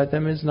deceived by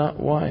them is not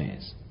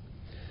wise.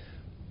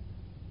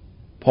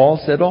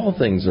 Paul said, all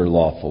things are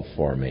lawful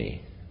for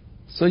me.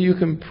 So you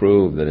can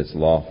prove that it's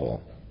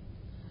lawful.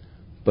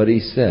 But he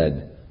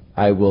said,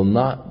 I will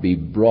not be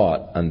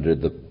brought under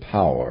the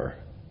power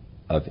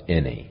of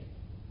any.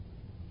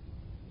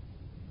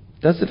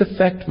 Does it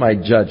affect my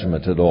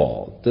judgment at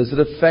all? Does it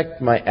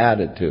affect my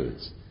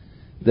attitudes?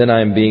 Then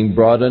I'm being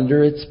brought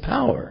under its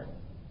power.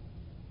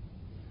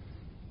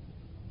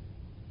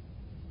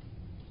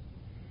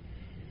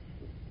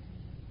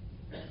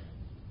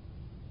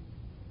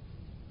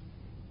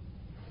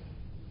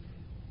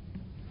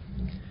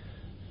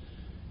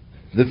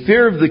 The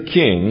fear of the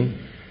king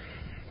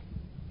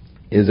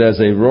is as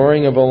a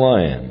roaring of a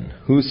lion.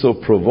 Whoso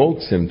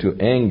provokes him to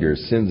anger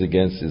sins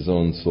against his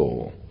own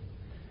soul.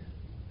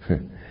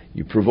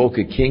 You provoke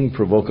a king,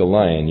 provoke a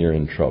lion, you're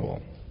in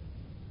trouble.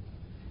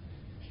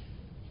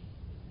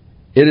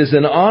 It is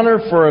an honor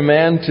for a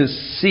man to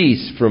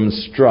cease from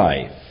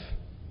strife,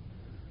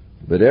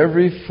 but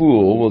every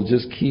fool will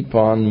just keep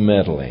on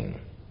meddling.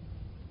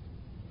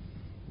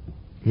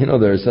 You know,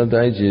 there are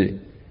sometimes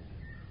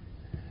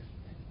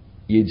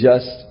you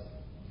just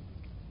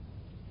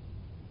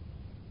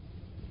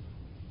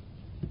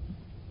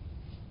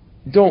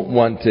don't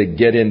want to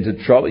get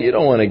into trouble. You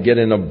don't want to get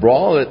in a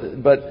brawl,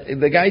 but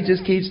the guy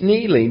just keeps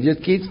needling,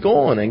 just keeps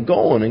going and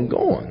going and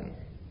going.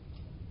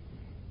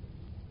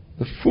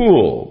 The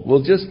fool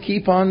will just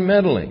keep on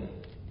meddling.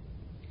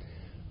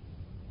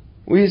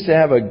 We used to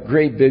have a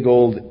great big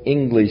old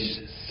English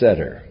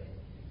setter,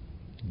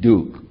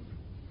 Duke.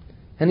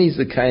 And he's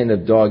the kind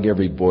of dog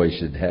every boy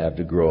should have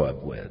to grow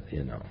up with,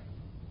 you know.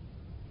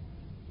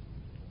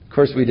 Of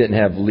course, we didn't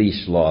have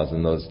leash laws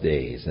in those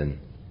days, and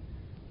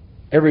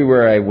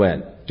everywhere I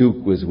went,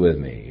 Duke was with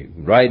me.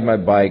 Ride my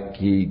bike,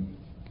 he'd,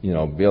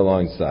 be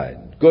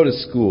alongside. Go to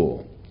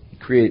school,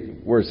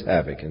 create worse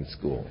havoc in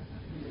school.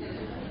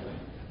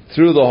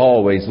 Through the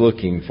hallways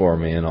looking for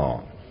me and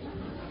all.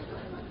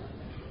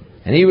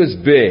 And he was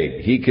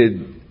big. He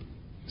could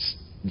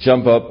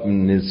jump up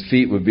and his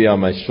feet would be on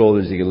my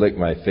shoulders. He could lick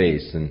my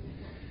face.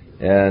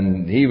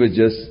 And he was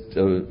just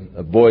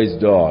a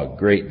boy's dog,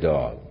 great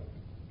dog.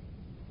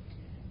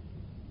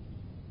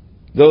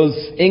 Those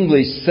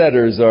English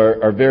setters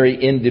are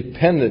very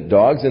independent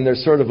dogs, and they're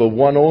sort of a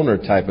one-owner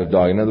type of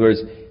dog. In other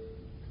words,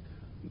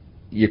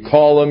 you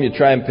call them, you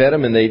try and pet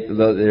them, and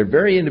they're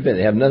very independent.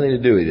 They have nothing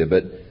to do with you,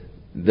 but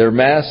their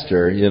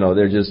master,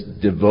 they're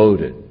just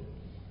devoted.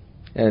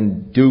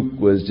 And Duke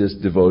was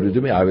just devoted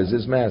to me. I was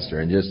his master,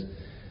 and just,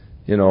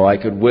 I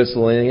could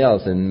whistle anything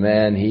else, and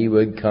man, he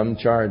would come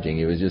charging.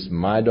 He was just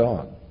my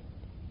dog.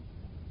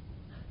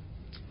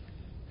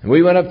 And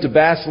we went up to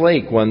Bass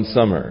Lake one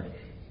summer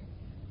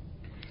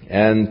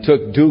and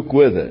took Duke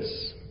with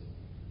us.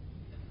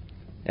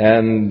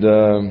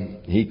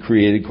 And he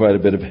created quite a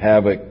bit of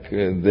havoc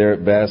there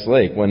at Bass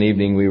Lake. One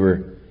evening we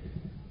were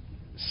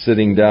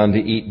sitting down to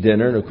eat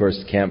dinner, and of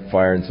course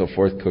campfire and so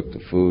forth, cooked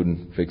the food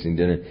and fixing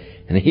dinner.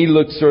 And he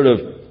looked sort of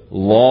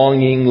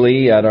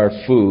longingly at our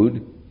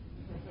food.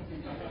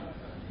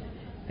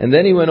 And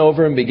then he went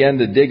over and began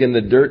to dig in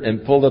the dirt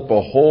and pulled up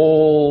a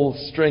whole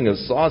string of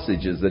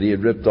sausages that he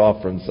had ripped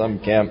off from some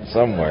camp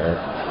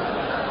somewhere.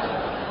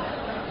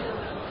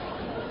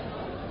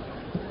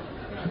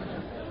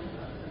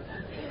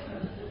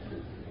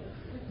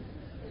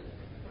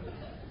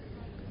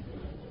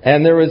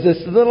 And there was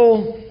this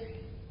little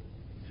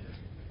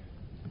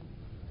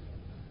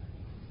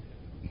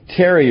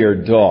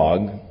terrier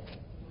dog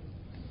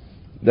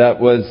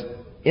that was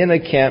in a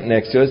camp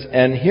next to us,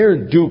 and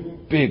here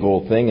Duke, big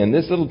old thing, and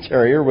this little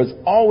terrier was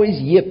always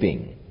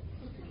yipping.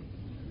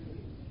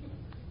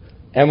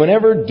 And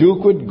whenever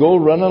Duke would go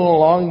running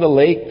along the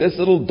lake, this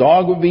little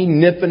dog would be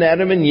nipping at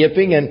him and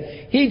yipping,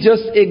 and he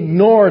just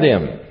ignored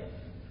him.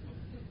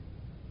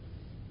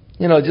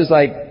 Just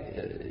like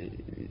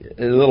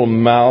a little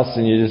mouse,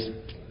 and you just,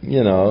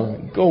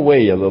 go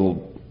away, you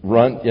little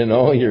runt, and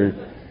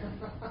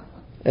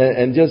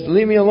just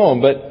leave me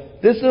alone.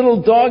 But this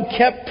little dog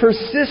kept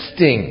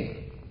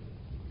persisting.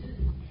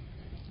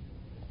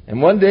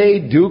 And one day,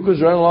 Duke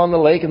was running along the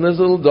lake, and this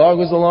little dog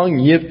was along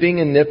yipping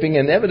and nipping,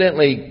 and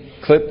evidently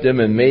clipped him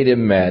and made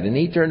him mad. And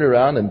he turned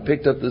around and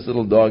picked up this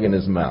little dog in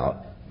his mouth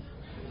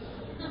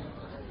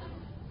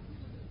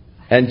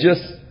and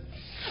just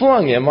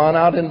flung him on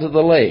out into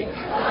the lake.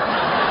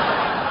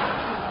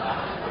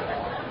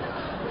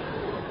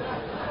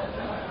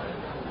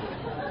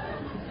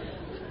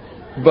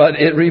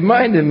 But it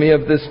reminded me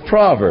of this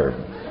proverb.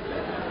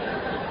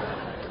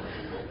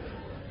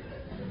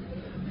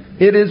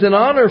 It is an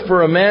honor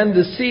for a man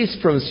to cease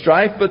from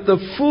strife, but the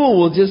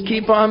fool will just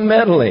keep on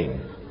meddling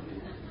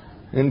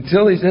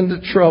until he's into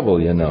trouble,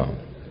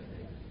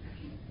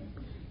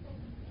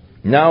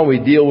 Now we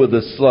deal with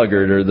the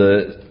sluggard, or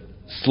the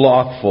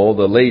slothful,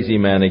 the lazy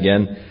man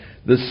again.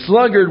 The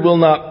sluggard will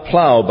not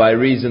plow by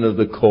reason of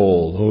the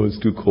cold. Oh, it's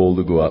too cold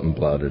to go out and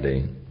plow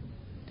today.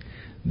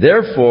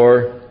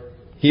 Therefore,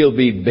 he'll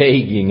be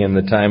begging in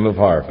the time of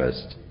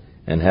harvest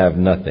and have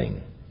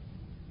nothing.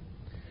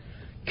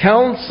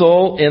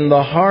 Counsel in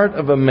the heart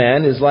of a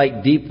man is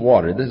like deep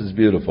water. This is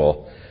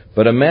beautiful.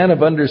 But a man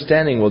of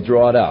understanding will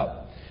draw it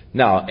out.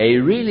 Now, a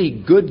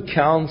really good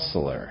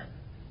counselor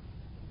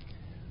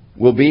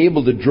will be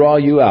able to draw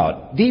you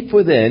out. Deep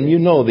within, you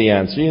know the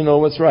answer. You know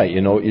what's right.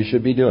 You know what you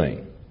should be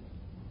doing.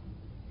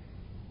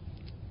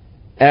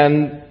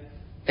 And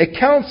A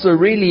counselor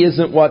really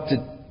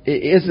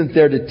isn't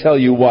there to tell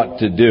you what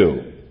to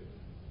do.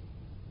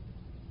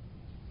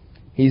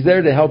 He's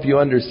there to help you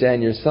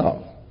understand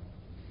yourself.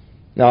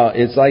 Now,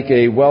 it's like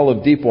a well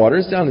of deep water.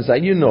 It's down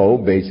inside. You know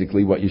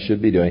basically what you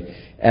should be doing.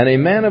 And a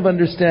man of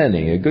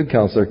understanding, a good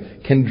counselor,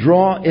 can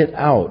draw it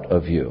out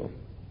of you.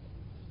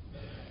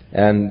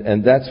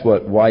 And that's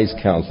what wise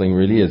counseling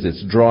really is.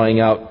 It's drawing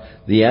out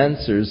the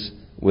answers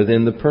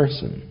within the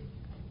person.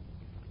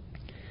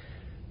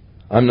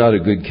 I'm not a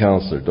good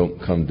counselor. Don't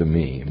come to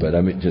me. But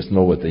I just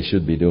know what they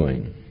should be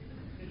doing.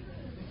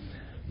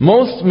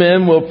 Most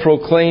men will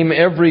proclaim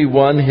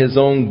everyone his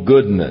own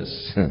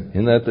goodness.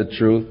 Isn't that the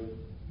truth?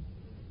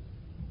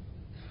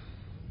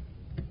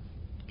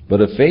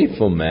 But a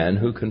faithful man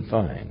who can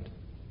find?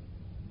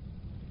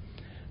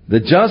 The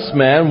just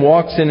man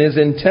walks in his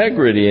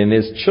integrity, and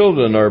his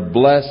children are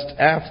blessed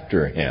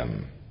after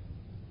him.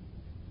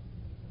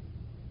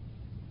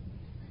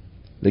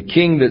 The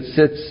king that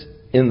sits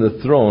in the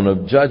throne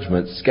of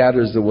judgment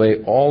scatters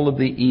away all of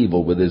the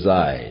evil with his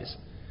eyes.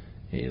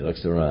 He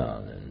looks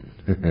around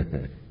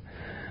and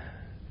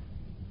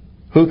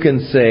who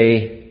can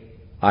say,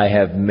 I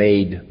have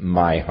made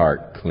my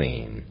heart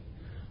clean.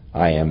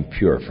 I am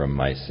pure from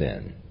my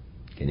sin.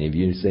 Can any of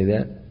you say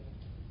that?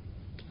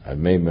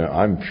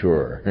 I'm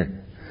pure.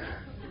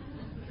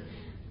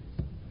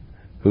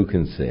 Who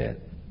can say it?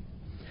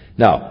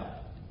 Now,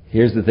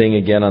 here's the thing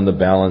again on the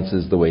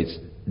balances, the weights.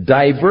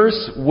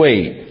 Diverse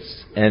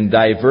weights and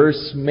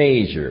diverse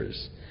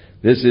measures.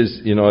 This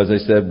is, as I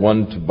said,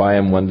 one to buy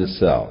and one to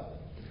sell.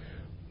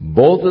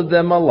 Both of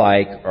them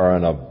alike are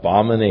an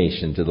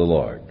abomination to the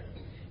Lord.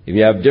 If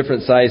you have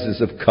different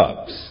sizes of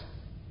cups,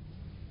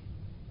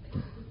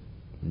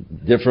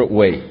 different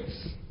weights,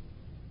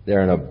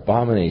 they're an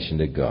abomination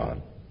to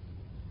God.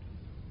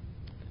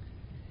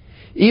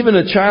 Even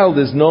a child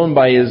is known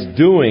by his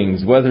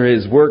doings, whether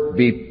his work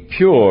be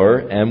pure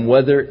and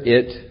whether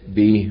it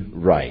be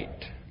right.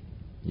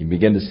 You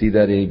begin to see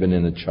that even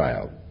in a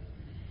child.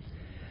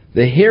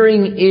 The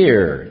hearing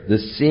ear, the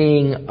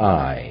seeing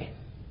eye.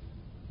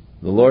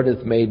 The Lord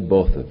hath made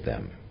both of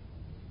them.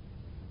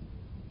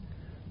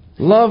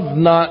 Love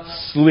not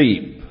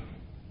sleep,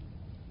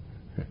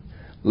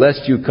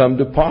 lest you come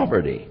to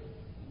poverty.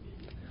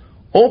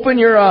 Open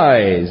your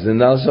eyes, and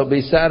thou shalt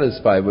be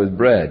satisfied with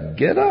bread.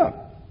 Get up.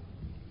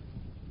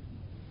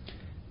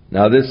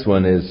 Now this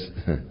one is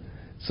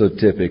so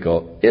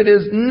typical. It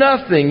is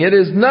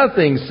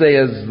nothing,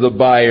 says the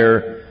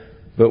buyer.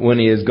 But when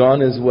he has gone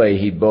his way,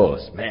 he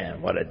boasts.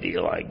 Man, what a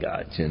deal I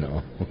got,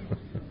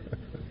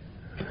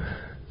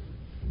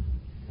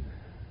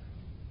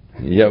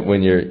 Yet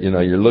when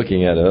you're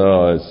looking at it,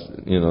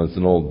 it's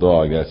an old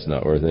dog, that's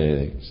not worth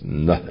anything. It's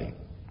nothing.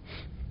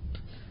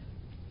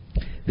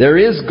 There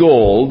is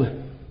gold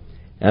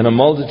and a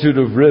multitude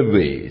of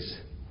rubies,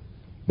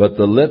 but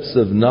the lips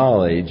of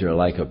knowledge are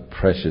like a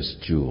precious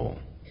jewel.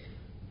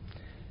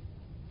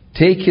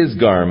 Take his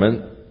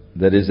garment,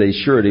 that is a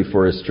surety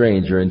for a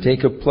stranger, and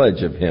take a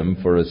pledge of him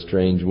for a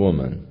strange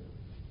woman.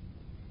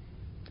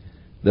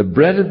 The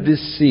bread of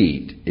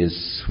deceit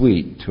is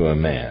sweet to a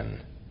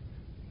man,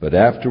 but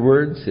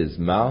afterwards his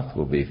mouth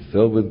will be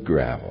filled with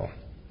gravel.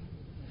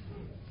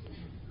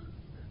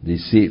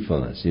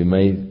 Deceitfulness. You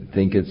may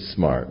think it's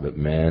smart, but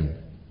man,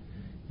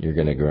 you're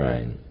going to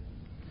grind.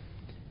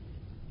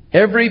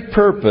 Every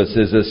purpose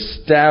is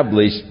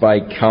established by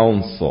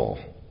counsel,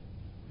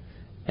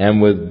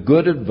 and with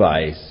good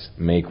advice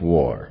make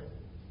war.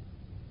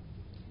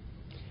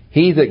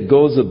 He that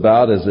goes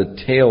about as a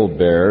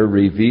talebearer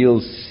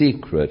reveals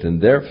secret,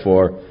 and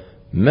therefore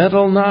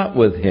meddle not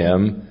with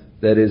him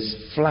that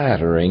is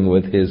flattering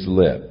with his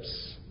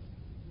lips.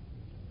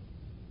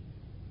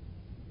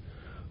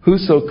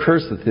 Whoso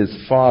curseth his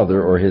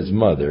father or his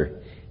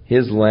mother,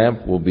 his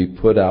lamp will be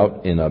put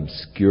out in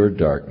obscure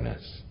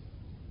darkness.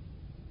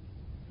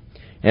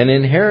 An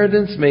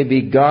inheritance may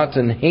be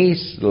gotten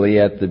hastily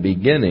at the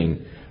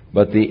beginning,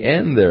 but the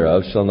end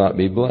thereof shall not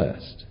be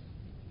blessed.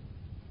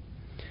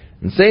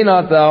 And say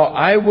not thou,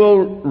 I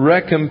will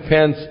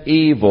recompense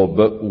evil,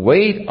 but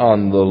wait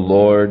on the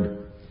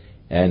Lord,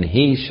 and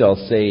he shall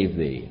save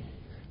thee.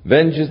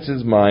 Vengeance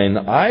is mine,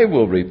 I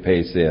will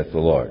repay, saith the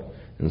Lord.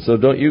 And so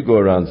don't you go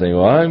around saying,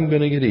 well, I'm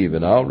going to get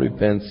even. I'll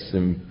repent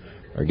him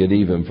or get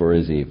even for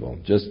his evil.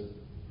 Just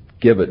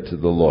give it to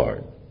the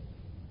Lord.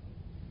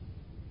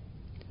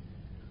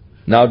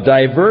 Now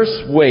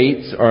diverse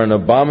weights are an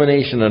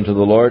abomination unto the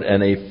Lord,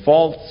 and a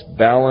false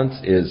balance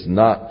is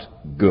not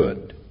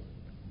good.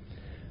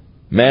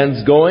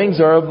 Man's goings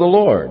are of the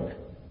Lord.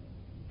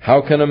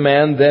 How can a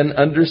man then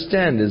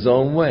understand his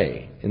own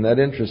way? Isn't that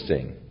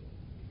interesting?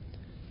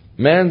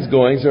 Man's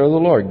goings are of the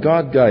Lord.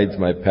 God guides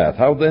my path.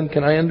 How then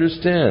can I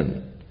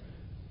understand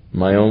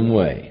my own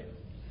way?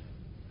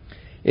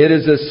 It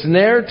is a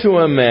snare to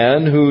a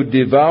man who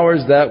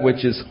devours that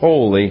which is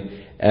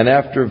holy, and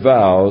after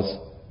vows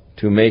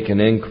to make an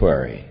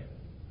inquiry.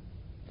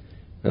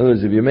 In other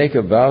words, if you make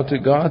a vow to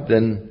God,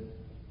 then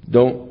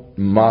don't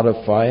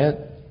modify it.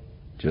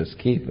 Just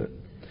keep it.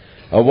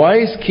 A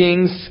wise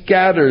king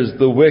scatters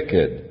the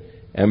wicked,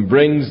 and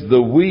brings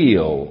the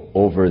wheel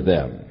over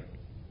them.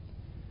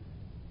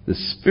 The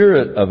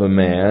spirit of a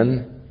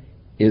man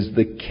is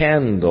the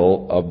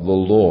candle of the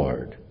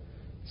Lord,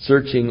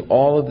 searching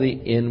all of the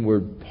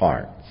inward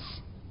parts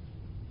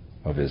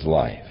of his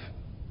life.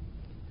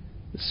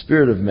 The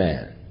spirit of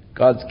man,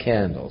 God's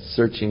candle,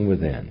 searching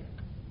within.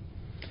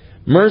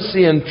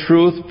 Mercy and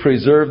truth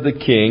preserve the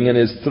king, and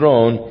his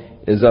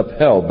throne is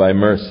upheld by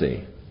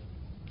mercy.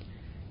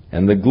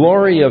 And the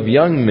glory of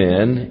young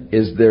men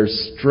is their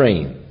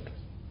strength,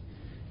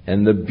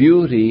 and the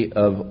beauty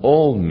of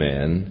old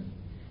men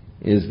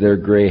is their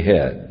gray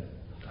head.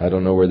 I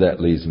don't know where that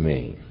leaves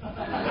me.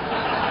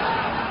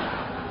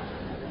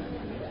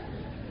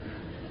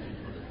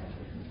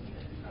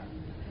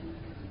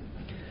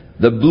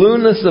 The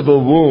blueness of a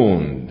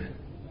wound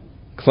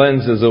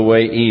cleanses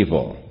away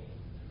evil.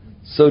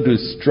 So do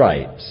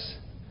stripes,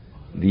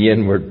 the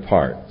inward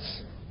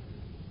parts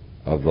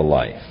of the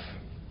life.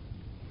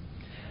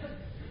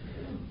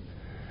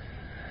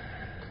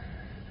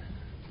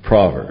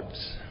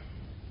 Proverbs.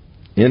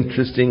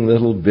 Interesting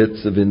little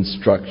bits of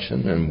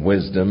instruction and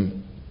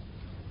wisdom.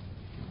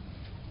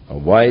 A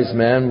wise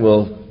man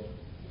will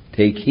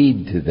take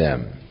heed to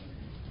them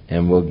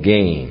and will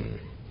gain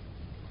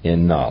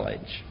in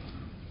knowledge.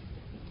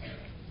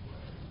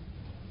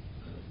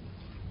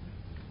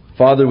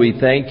 Father, we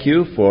thank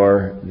you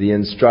for the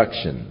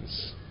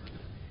instructions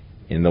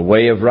in the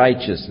way of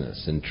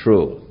righteousness and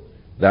truth,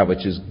 that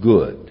which is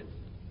good,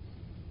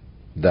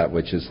 that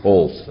which is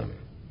wholesome,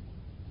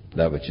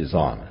 that which is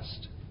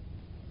honest.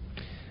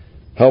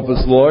 Help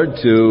us, Lord,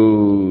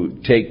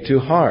 to take to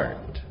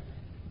heart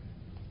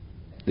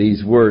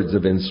these words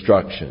of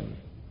instruction.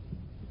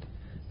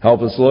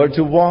 Help us, Lord,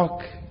 to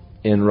walk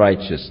in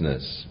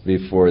righteousness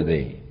before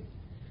Thee.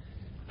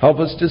 Help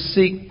us to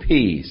seek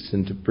peace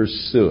and to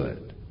pursue it.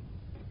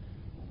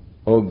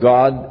 O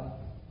God,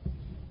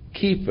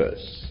 keep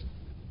us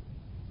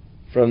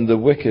from the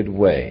wicked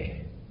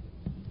way,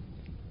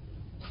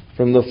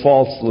 from the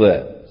false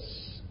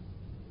lips,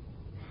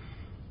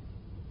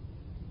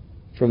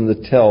 from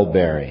the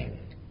tale-bearing.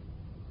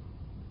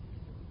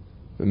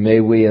 But may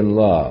we in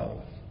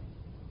love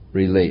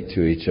relate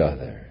to each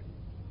other,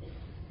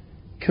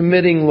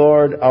 committing,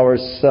 Lord,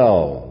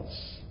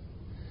 ourselves,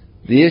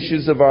 the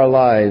issues of our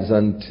lives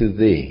unto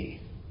Thee,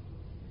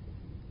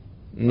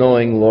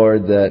 knowing,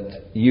 Lord,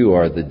 that You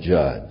are the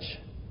judge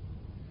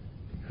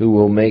who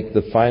will make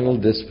the final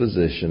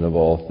disposition of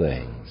all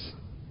things.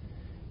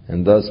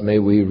 And thus may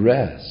we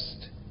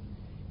rest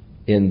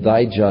in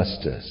Thy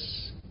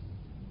justice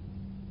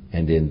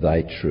and in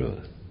Thy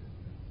truth.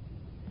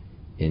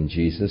 In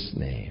Jesus'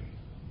 name,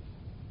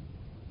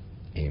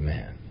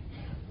 amen.